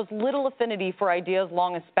president shows little affinity for ideas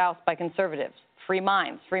long espoused by conservatives, free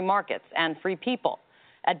minds, free markets, and free people.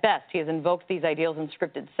 At best, he has invoked these ideals in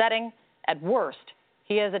scripted setting. At worst,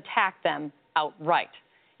 he has attacked them outright.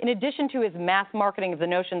 In addition to his mass marketing of the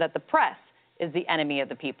notion that the press is the enemy of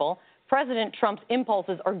the people, President Trump's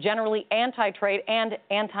impulses are generally anti-trade and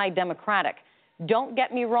anti-democratic. Don't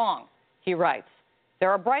get me wrong, he writes.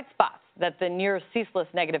 There are bright spots that the near ceaseless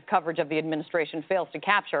negative coverage of the administration fails to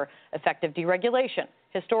capture: effective deregulation,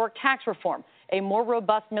 historic tax reform, a more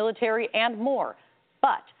robust military, and more.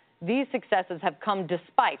 But these successes have come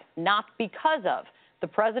despite, not because of, the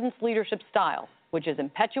president's leadership style, which is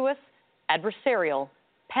impetuous, adversarial,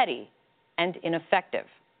 petty, and ineffective.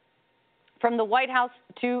 From the White House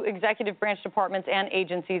to executive branch departments and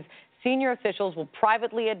agencies, senior officials will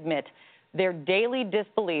privately admit their daily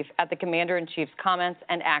disbelief at the commander-in-chief's comments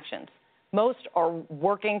and actions. Most are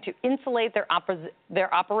working to insulate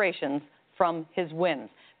their operations from his whims.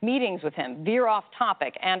 Meetings with him veer off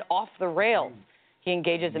topic and off the rails. He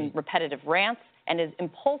engages in repetitive rants, and his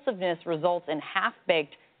impulsiveness results in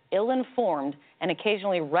half-baked, ill-informed, and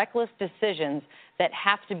occasionally reckless decisions that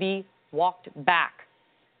have to be walked back.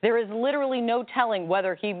 There is literally no telling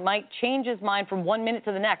whether he might change his mind from 1 minute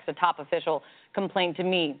to the next, a top official complained to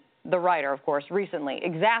me, the writer, of course, recently,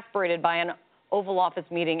 exasperated by an Oval Office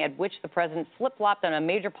meeting at which the president flip-flopped on a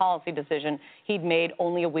major policy decision he'd made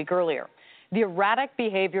only a week earlier. The erratic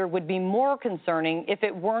behavior would be more concerning if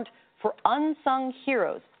it weren't for unsung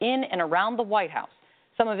heroes in and around the White House.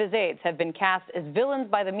 Some of his aides have been cast as villains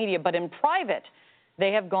by the media, but in private,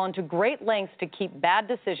 they have gone to great lengths to keep bad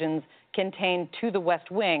decisions contained to the West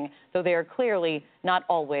Wing, though they are clearly not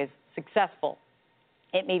always successful.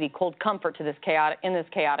 It may be cold comfort to this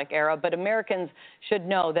chaotic era, but Americans should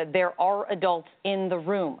know that there are adults in the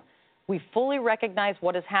room. We fully recognize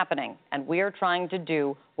what is happening, and we are trying to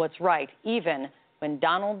do what's right, even when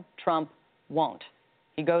Donald Trump won't.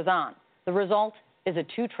 He goes on. The result is a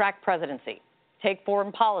two-track presidency. Take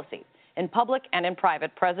foreign policy. In public and in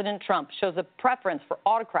private, President Trump shows a preference for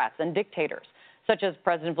autocrats and dictators, such as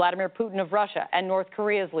President Vladimir Putin of Russia and North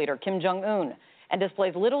Korea's leader, Kim Jong-un, and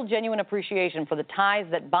displays little genuine appreciation for the ties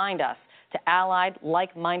that bind us to allied,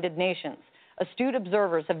 like-minded nations. Astute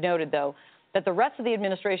observers have noted, though, that the rest of the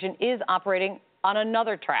administration is operating on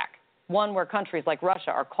another track, one where countries like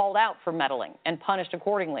Russia are called out for meddling and punished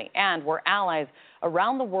accordingly, and where allies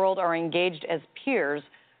around the world are engaged as peers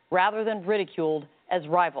rather than ridiculed as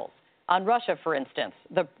rivals. On Russia, for instance,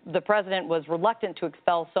 the president was reluctant to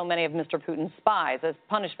expel so many of Mr. Putin's spies as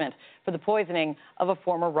punishment for the poisoning of a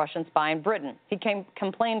former Russian spy in Britain. He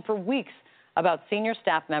complained for weeks about senior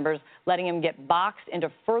staff members letting him get boxed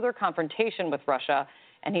into further confrontation with Russia,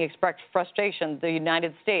 and he expressed frustration that the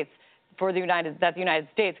United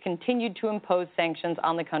States continued to impose sanctions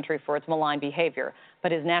on the country for its malign behavior.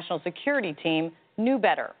 But his national security team knew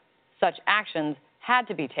better. Such actions had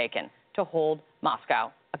to be taken to hold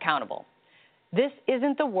Moscow accountable. This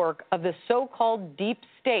isn't the work of the so-called deep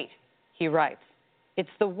state, he writes. It's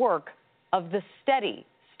the work of the steady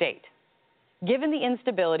state. Given the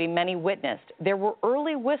instability many witnessed, there were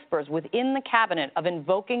early whispers within the cabinet of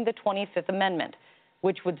invoking the 25th Amendment,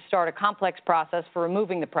 which would start a complex process for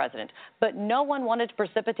removing the president. But no one wanted to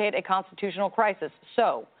precipitate a constitutional crisis.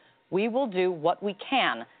 So we will do what we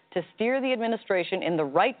can to steer the administration in the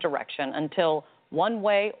right direction until, one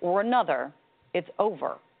way or another, it's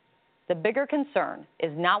over. The bigger concern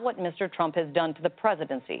is not what Mr. Trump has done to the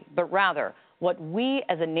presidency, but rather what we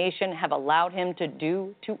as a nation have allowed him to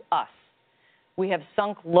do to us. We have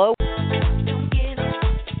sunk low.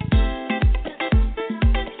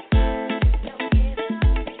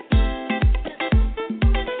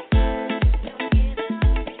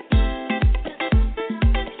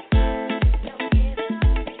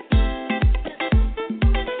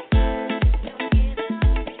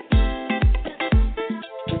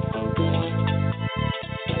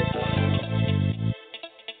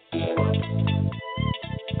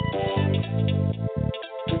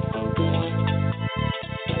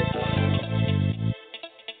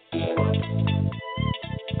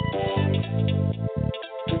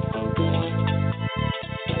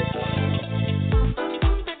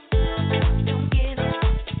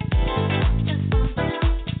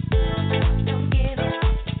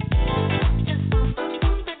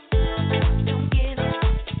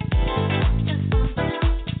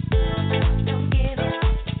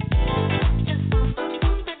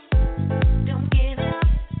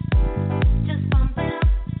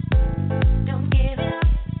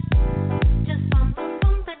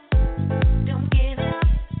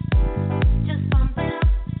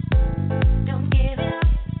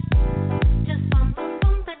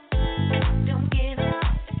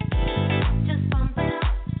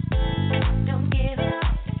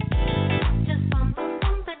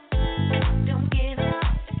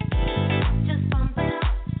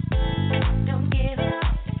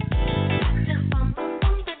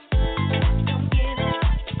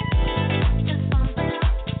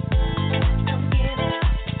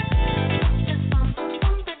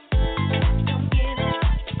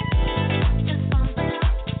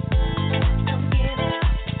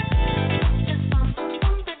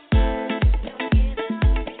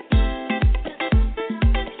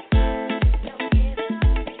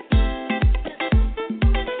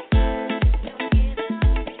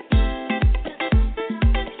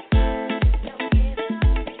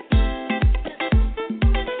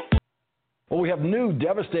 We have new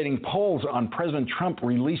devastating polls on President Trump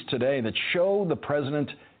released today that show the president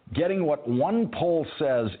getting what one poll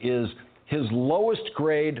says is his lowest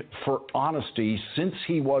grade for honesty since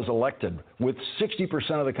he was elected, with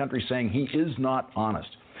 60% of the country saying he is not honest.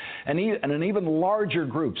 And an even larger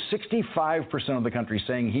group, 65% of the country,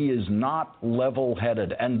 saying he is not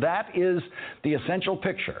level-headed. And that is the essential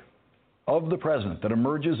picture of the president that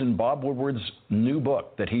emerges in Bob Woodward's new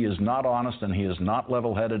book, that he is not honest and he is not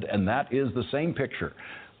level-headed. And that is the same picture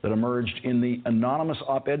that emerged in the anonymous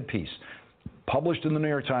op-ed piece published in the New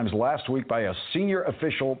York Times last week by a senior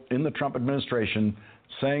official in the Trump administration,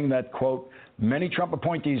 saying that, quote, many Trump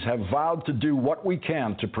appointees have vowed to do what we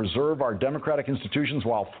can to preserve our democratic institutions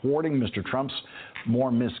while thwarting Mr. Trump's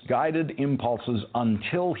more misguided impulses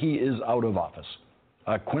until he is out of office.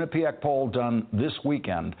 A Quinnipiac poll done this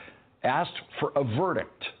weekend asked for a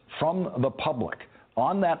verdict from the public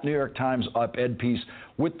on that New York Times op-ed piece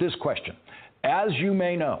with this question. As you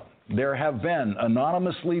may know, there have been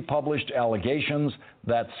anonymously published allegations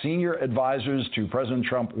that senior advisors to President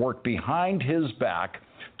Trump worked behind his back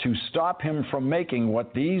to stop him from making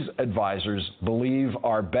what these advisors believe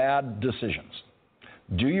are bad decisions.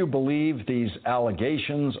 Do you believe these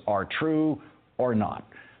allegations are true or not?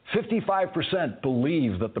 55%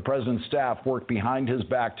 believe that the president's staff worked behind his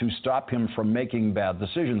back to stop him from making bad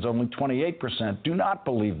decisions. Only 28% do not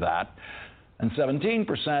believe that, and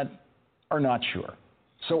 17% are not sure.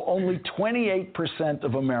 So only 28%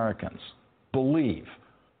 of Americans believe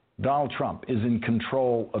Donald Trump is in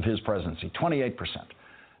control of his presidency, 28%.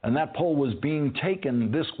 And that poll was being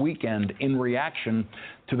taken this weekend in reaction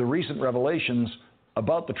to the recent revelations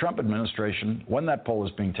about the Trump administration. When that poll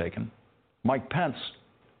was being taken, Mike Pence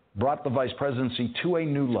brought the vice presidency to a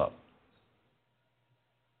new low.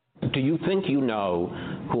 Do you think you know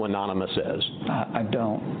who Anonymous is? I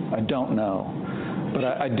don't know. But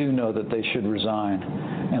I do know that they should resign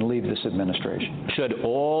and leave this administration. Should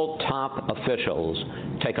all top officials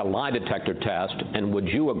take a lie detector test, and would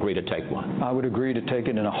you agree to take one? I would agree to take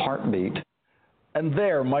it in a heartbeat. And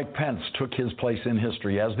there, Mike Pence took his place in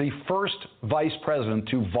history as the first vice president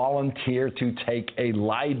to volunteer to take a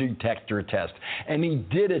lie detector test. And he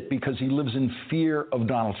did it because he lives in fear of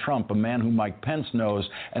Donald Trump, a man who Mike Pence knows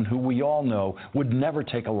and who we all know would never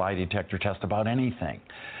take a lie detector test about anything.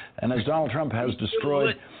 And as Donald Trump has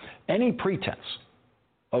destroyed any pretense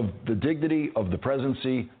of the dignity of the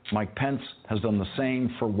presidency, Mike Pence has done the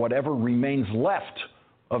same for whatever remains left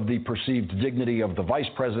of the perceived dignity of the vice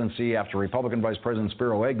presidency after Republican Vice President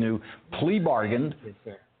Spiro Agnew plea bargained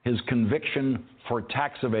his conviction for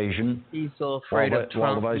tax evasion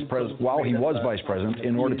while he was vice president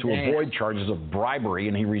in order to avoid charges of bribery,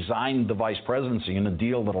 and he resigned the vice presidency in a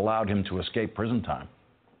deal that allowed him to escape prison time.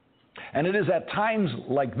 And it is at times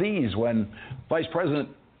like these when Vice President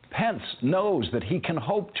Pence knows that he can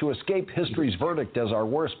hope to escape history's verdict as our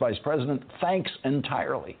worst vice president, thanks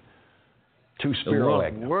entirely to Spiro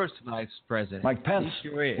Agnew. Worst vice president. Mike Pence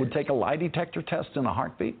would take a lie detector test in a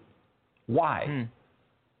heartbeat. Why?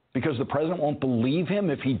 Because the president won't believe him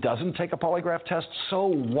if he doesn't take a polygraph test? So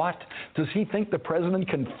what? Does he think the president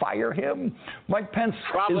can fire him? Mike Pence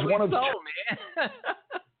is one of man.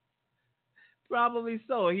 Probably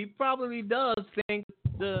so. He probably does think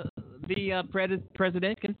the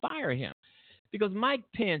president can fire him, because Mike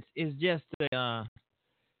Pence is just a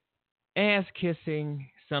ass-kissing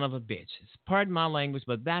son of a bitch. Pardon my language,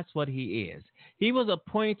 but that's what he is. He was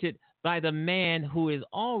appointed by the man who is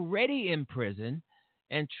already in prison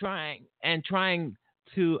and trying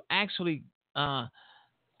to actually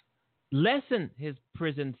lessen his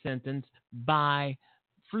prison sentence by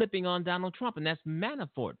flipping on Donald Trump, and that's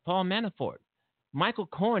Manafort, Paul Manafort. Michael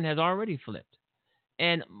Cohen has already flipped,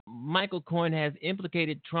 and Michael Cohen has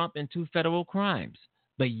implicated Trump in 2 federal crimes,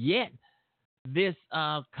 but yet this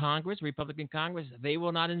Congress, Republican Congress, they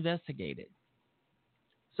will not investigate it.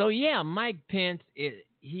 So yeah, Mike Pence,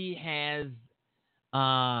 he has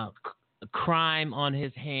crime on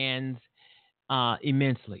his hands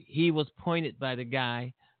immensely. He was appointed by the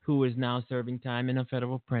guy who is now serving time in a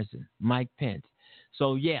federal prison, Mike Pence.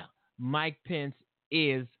 So yeah, Mike Pence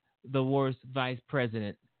is the worst vice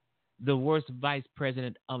president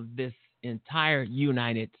of this entire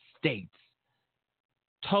United States.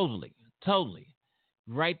 Totally.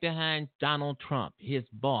 Right behind Donald Trump, his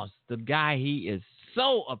boss, the guy he is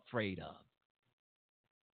so afraid of.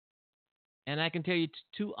 And I can tell you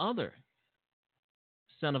 2 other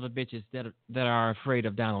son of a bitches that are afraid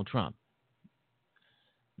of Donald Trump.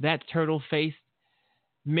 That turtle-faced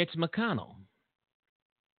Mitch McConnell.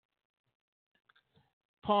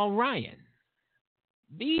 Paul Ryan.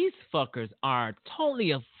 These fuckers are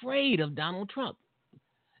totally afraid of Donald Trump.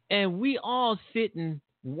 And we all sit and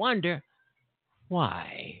wonder,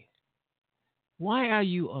 why? Why are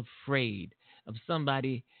you afraid of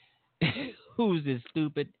somebody who's as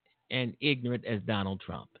stupid and ignorant as Donald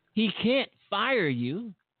Trump? He can't fire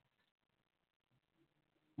you.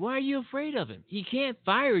 Why are you afraid of him? He can't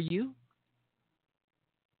fire you.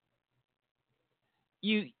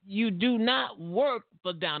 You do not work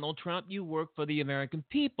for Donald Trump. You work for the American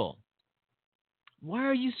people. Why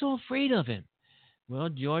are you so afraid of him? Well,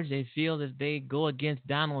 George, they feel that if they go against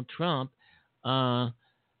Donald Trump,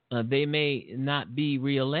 they may not be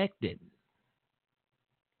reelected.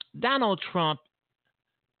 Donald Trump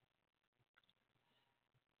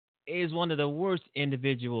is one of the worst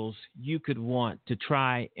individuals you could want to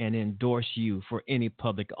try and endorse you for any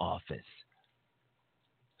public office.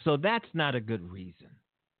 So that's not a good reason.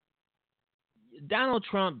 Donald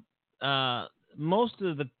Trump, most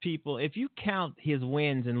of the people, if you count his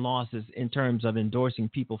wins and losses in terms of endorsing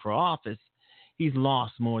people for office, he's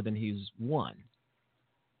lost more than he's won.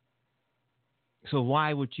 So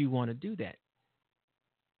why would you want to do that?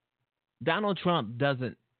 Donald Trump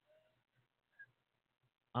doesn't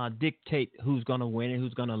dictate who's going to win and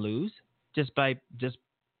who's going to lose just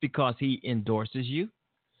because he endorses you.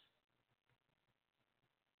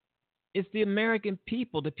 It's the American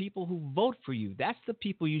people, the people who vote for you. That's the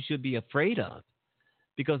people you should be afraid of,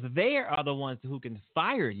 because they are the ones who can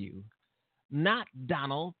fire you, not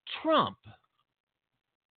Donald Trump.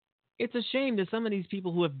 It's a shame that some of these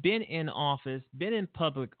people who have been in office, been in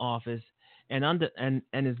public office, and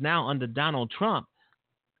is now under Donald Trump,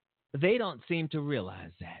 they don't seem to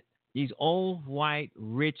realize that. These old, white,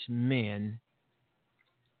 rich men,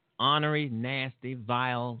 ornery, nasty,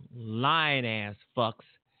 vile, lying-ass fucks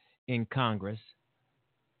in Congress,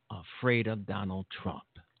 are afraid of Donald Trump.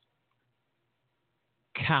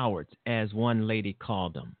 Cowards, as one lady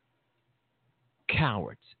called them.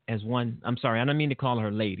 Cowards, as one, I'm sorry, I don't mean to call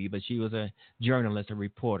her lady, but she was a journalist, a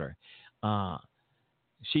reporter.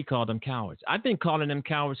 She called them cowards. I've been calling them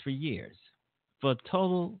cowards for years, for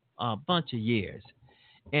total, a bunch of years.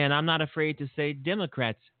 And I'm not afraid to say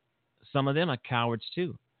Democrats, some of them are cowards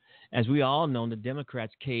too. As we all know, the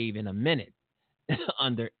Democrats cave in a minute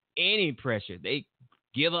under any pressure. They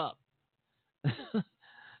give up.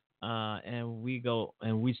 And we go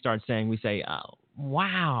and we start saying, we say, oh,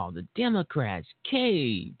 wow, the Democrats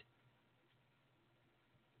caved.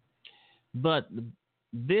 But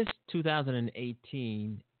this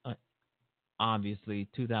 2018, obviously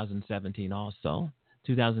 2017 also,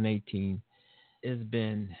 2018 has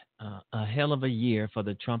been a hell of a year for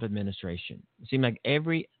the Trump administration. It seems like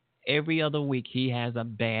every other week he has a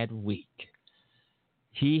bad week.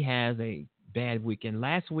 He has a bad week. And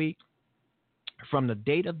last week, from the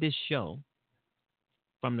date of this show,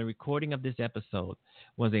 from the recording of this episode,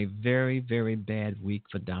 was a very, very bad week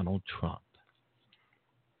for Donald Trump.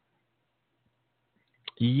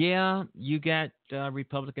 Yeah, you got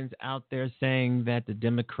Republicans out there saying that the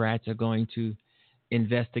Democrats are going to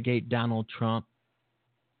investigate Donald Trump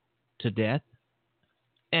to death.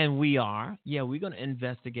 And we are. Yeah, we're going to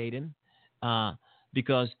investigate him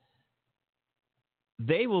because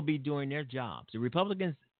they will be doing their jobs. The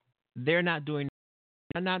Republicans, they're not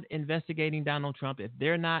investigating Donald Trump. If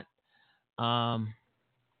they're not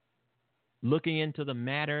looking into the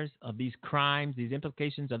matters of these crimes, these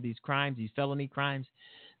implications of these crimes, these felony crimes,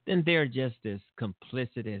 then they're just as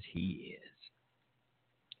complicit as he is.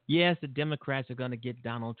 Yes, the Democrats are going to get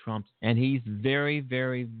Donald Trump, and he's very,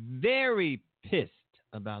 very, very pissed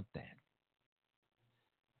about that.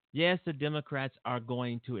 Yes, the Democrats are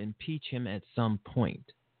going to impeach him at some point.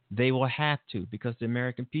 They will have to, because the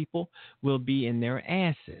American people will be in their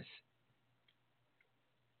asses.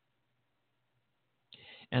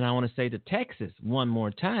 And I want to say to Texas one more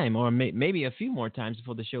time, or maybe a few more times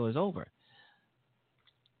before the show is over.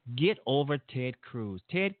 Get over Ted Cruz.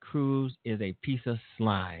 Ted Cruz is a piece of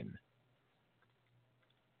slime.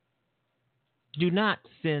 Do not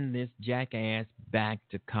send this jackass back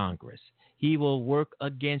to Congress. He will work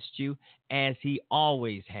against you as he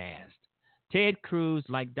always has. Ted Cruz,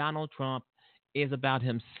 like Donald Trump, is about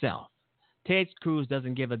himself. Ted Cruz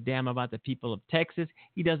doesn't give a damn about the people of Texas.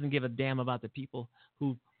 He doesn't give a damn about the people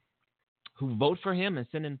who vote for him and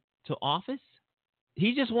send him to office.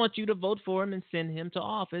 He just wants you to vote for him and send him to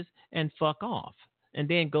office and fuck off, and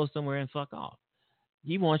then go somewhere and fuck off.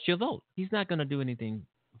 He wants your vote. He's not going to do anything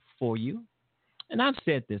for you. And I've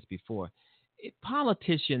said this before. If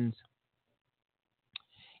politicians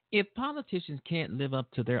can't live up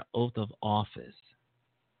to their oath of office,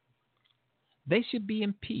 they should be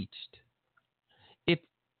impeached.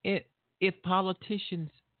 If politicians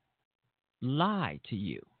lie to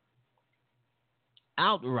you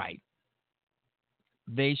outright,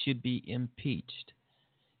 they should be impeached.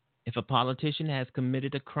 If a politician has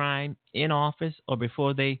committed a crime in office or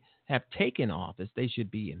before they have taken office, they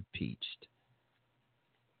should be impeached.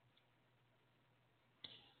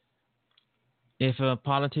 If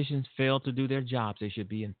politicians fail to do their jobs, they should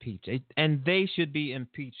be impeached. And they should be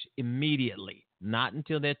impeached immediately, not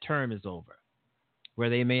until their term is over, where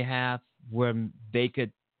they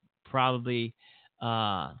could probably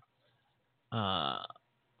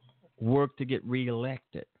work to get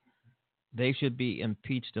reelected. They should be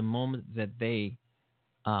impeached the moment that they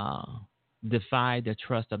defy the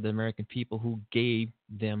trust of the American people who gave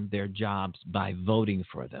them their jobs by voting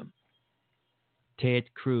for them.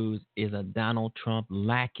 Ted Cruz is a Donald Trump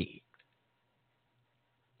lackey,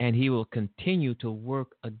 and he will continue to work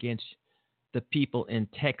against the people in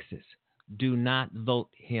Texas. Do not vote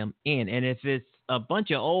him in. And if it's a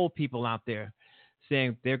bunch of old people out there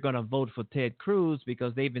saying they're going to vote for Ted Cruz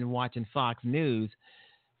because they've been watching Fox News,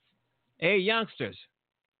 hey, youngsters,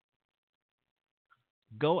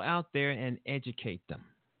 go out there and educate them.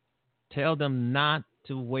 Tell them not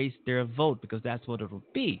to waste their vote, because that's what it will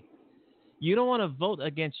be. You don't want to vote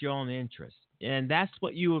against your own interests, and that's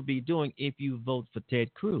what you will be doing if you vote for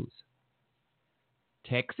Ted Cruz.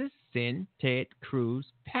 Texas, send Ted Cruz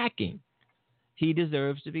packing. He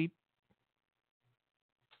deserves to be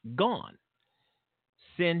gone.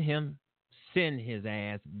 Send his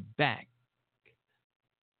ass back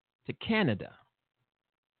to Canada.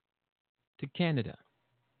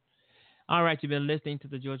 All right, you've been listening to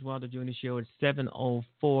the George Wilder Jr. Show. It's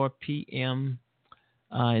 7:04 p.m.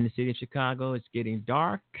 In the city of Chicago. It's getting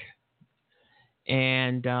dark,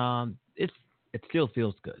 and it still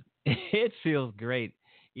feels good. It feels great,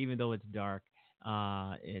 even though it's dark.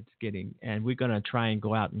 And we're going to try and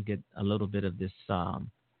go out and get a little bit of this,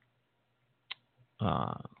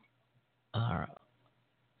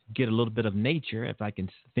 get a little bit of nature, if I can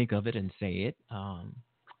think of it and say it.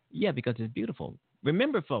 Because it's beautiful.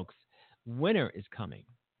 Remember, folks, winter is coming.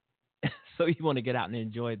 So you want to get out and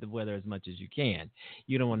enjoy the weather as much as you can.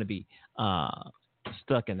 You don't want to be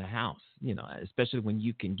stuck in the house, especially when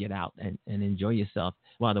you can get out and enjoy yourself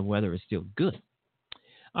while the weather is still good.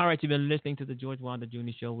 All right, you've been listening to the George Wilder Jr.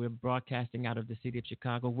 Show. We're broadcasting out of the city of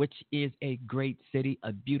Chicago, which is a great city,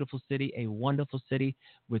 a beautiful city, a wonderful city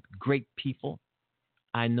with great people.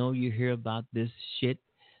 I know you hear about this shit,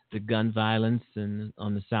 the gun violence and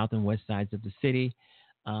on the south and west sides of the city.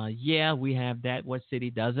 Yeah, we have that. What city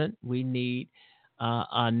doesn't? We need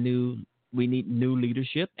new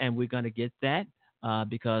leadership, and we're going to get that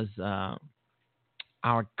because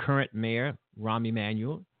our current mayor, Rahm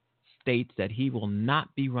Emanuel, states that he will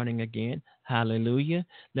not be running again. Hallelujah.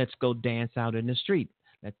 Let's go dance out in the street.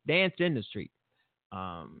 Let's dance in the street.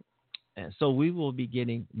 And so we will be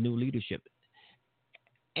getting new leadership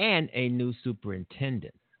and a new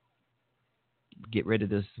superintendent. Get rid of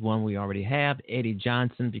this one we already have, Eddie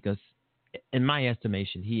Johnson, because in my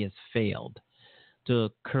estimation, he has failed to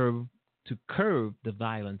curb the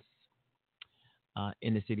violence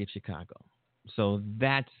in the city of Chicago. So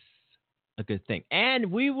that's a good thing. And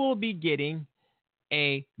we will be getting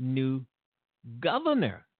a new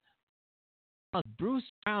governor.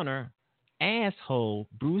 Bruce Rauner, asshole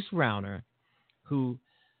Bruce Rauner, who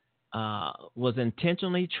was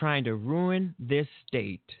intentionally trying to ruin this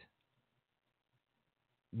state,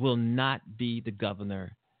 will not be the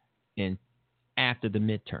governor after the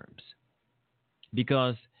midterms.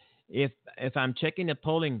 Because if I'm checking the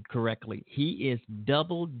polling correctly, he is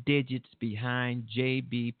double digits behind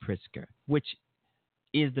J.B. Pritzker, which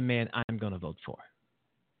is the man I'm going to vote for.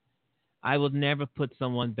 I will never put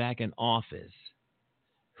someone back in office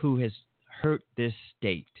who has hurt this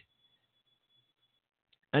state.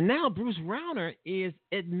 And now Bruce Rauner is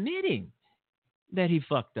admitting that he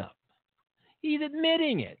fucked up. He's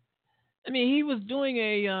admitting it. I mean, he was doing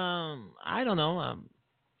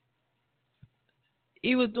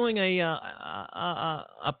he was doing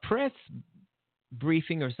a press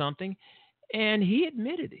briefing or something, and he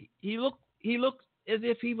admitted it. He looked as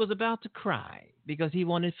if he was about to cry because he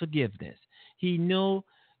wanted forgiveness. He knew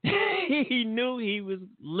he was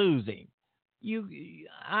losing.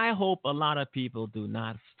 I hope a lot of people do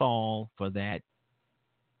not fall for that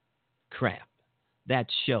crap, that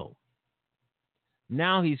show.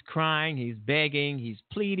 Now he's crying, he's begging, he's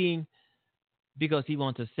pleading because he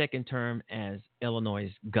wants a second term as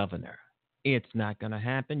Illinois' governor. It's not going to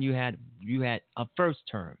happen. You had a first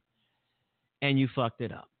term, and you fucked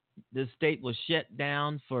it up. The state was shut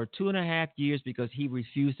down for 2.5 years because he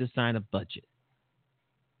refused to sign a budget.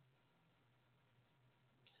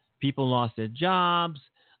 People lost their jobs.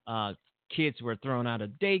 Kids were thrown out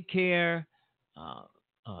of daycare.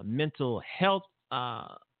 Mental health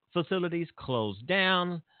facilities closed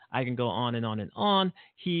down. I can go on and on and on.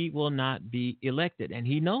 He will not be elected, and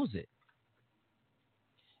he knows it.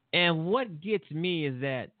 And what gets me is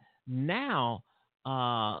that now,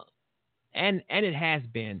 and it has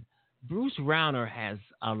been, Bruce Rauner has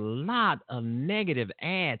a lot of negative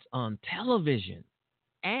ads on television.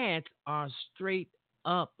 Ads are straight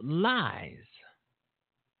up lies.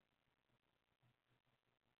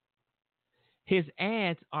 His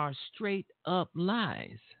ads are straight up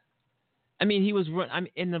lies. I mean, he was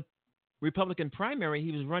in the Republican primary.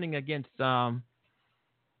 He was running against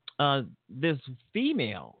this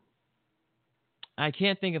female. I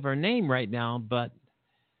can't think of her name right now, but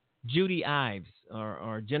Judy Ives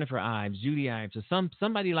or Jennifer Ives, Judy Ives, or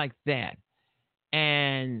somebody like that.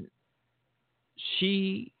 And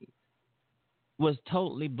she was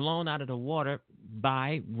totally blown out of the water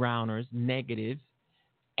by Rauner's negative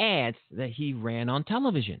ads that he ran on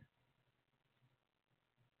television.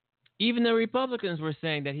 Even the Republicans were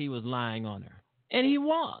saying that he was lying on her, and he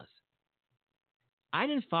was. I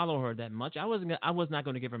didn't follow her that much. I was not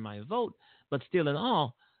going to give her my vote, but still in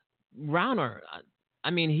all, Rauner, I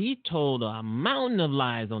mean, he told a mountain of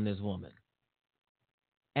lies on this woman.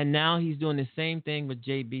 And now he's doing the same thing with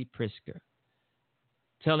J.B. Pritzker,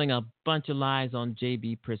 telling a bunch of lies on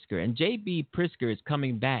J.B. Pritzker. And J.B. Pritzker is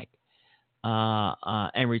coming back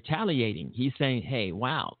and retaliating. He's saying, hey,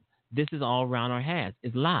 wow, this is all Rauner has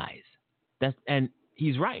is lies. And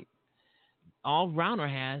he's right. All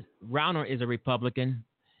Rauner is a Republican,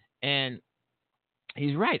 and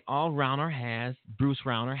he's right. All Bruce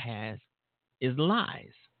Rauner has is lies.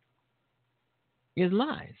 Is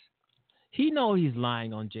lies. He knows he's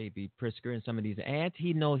lying on J.B. Pritzker in some of these ads.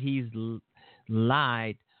 He knows he's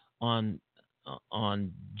lied on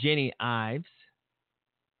Jenny Ives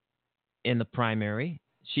in the primary.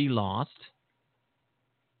 She lost.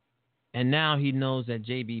 And now he knows that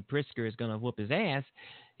J.B. Pritzker is going to whoop his ass.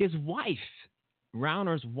 His wife,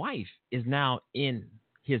 Rauner's wife, is now in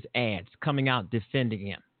his ads, coming out defending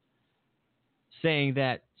him, saying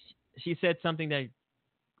that she said something that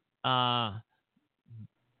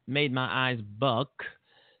made my eyes buck.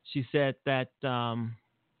 She said that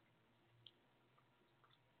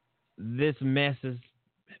this mess has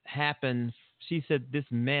happened. She said this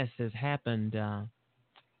mess has happened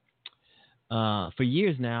for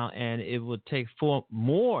years now, and it would take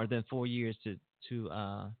more than 4 years to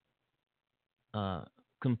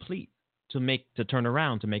complete, to turn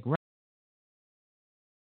around, to make right.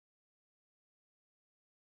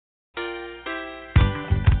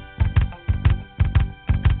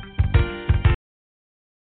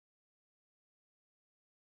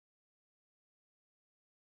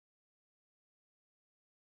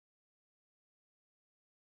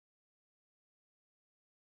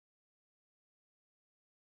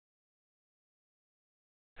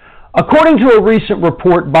 According to a recent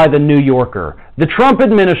report by The New Yorker, the Trump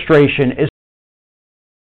administration is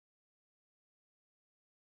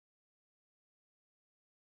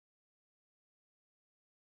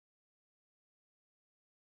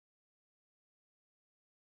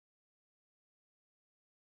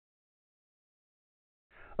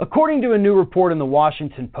According to a new report in the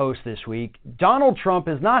Washington Post this week, Donald Trump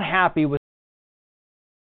is not happy with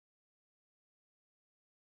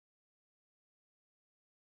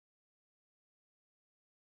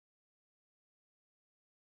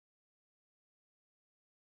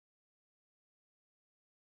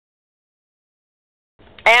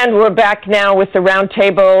And we're back now with the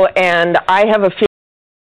roundtable, and I have a few.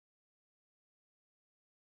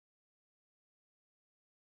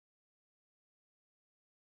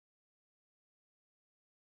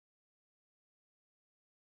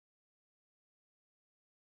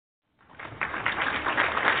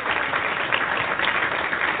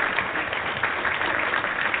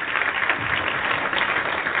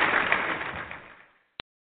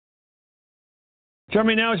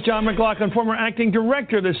 Joining me now is John McLaughlin, former acting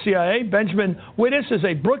director of the CIA. Benjamin Wittes is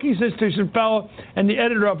a Brookings Institution fellow and the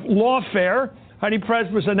editor of Lawfare. Heidi Press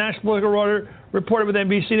was a national political reporter with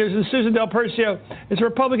NBC News. And Susan Del Percio is a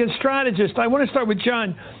Republican strategist. I want to start with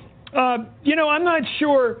John. I'm not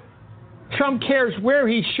sure Trump cares where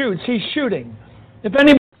he shoots. He's shooting. If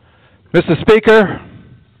anybody... Mr. Speaker.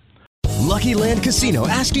 Lucky Land Casino,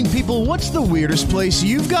 asking people, what's the weirdest place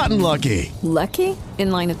you've gotten lucky? Lucky? In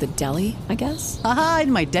line at the deli, I guess? Aha,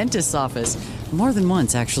 in my dentist's office. More than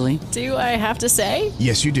once, actually. Do I have to say?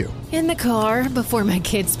 Yes, you do. In the car before my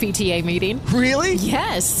kids' PTA meeting. Really?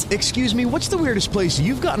 Yes. Excuse me, what's the weirdest place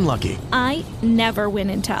you've gotten lucky? I never win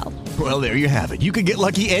and tell. Well, there you have it. You can get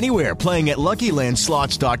lucky anywhere, playing at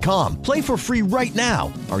LuckyLandSlots.com. Play for free right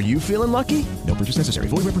now. Are you feeling lucky? No purchase necessary.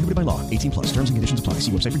 Void where prohibited by law. 18+. Terms and conditions apply.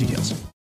 See website for details.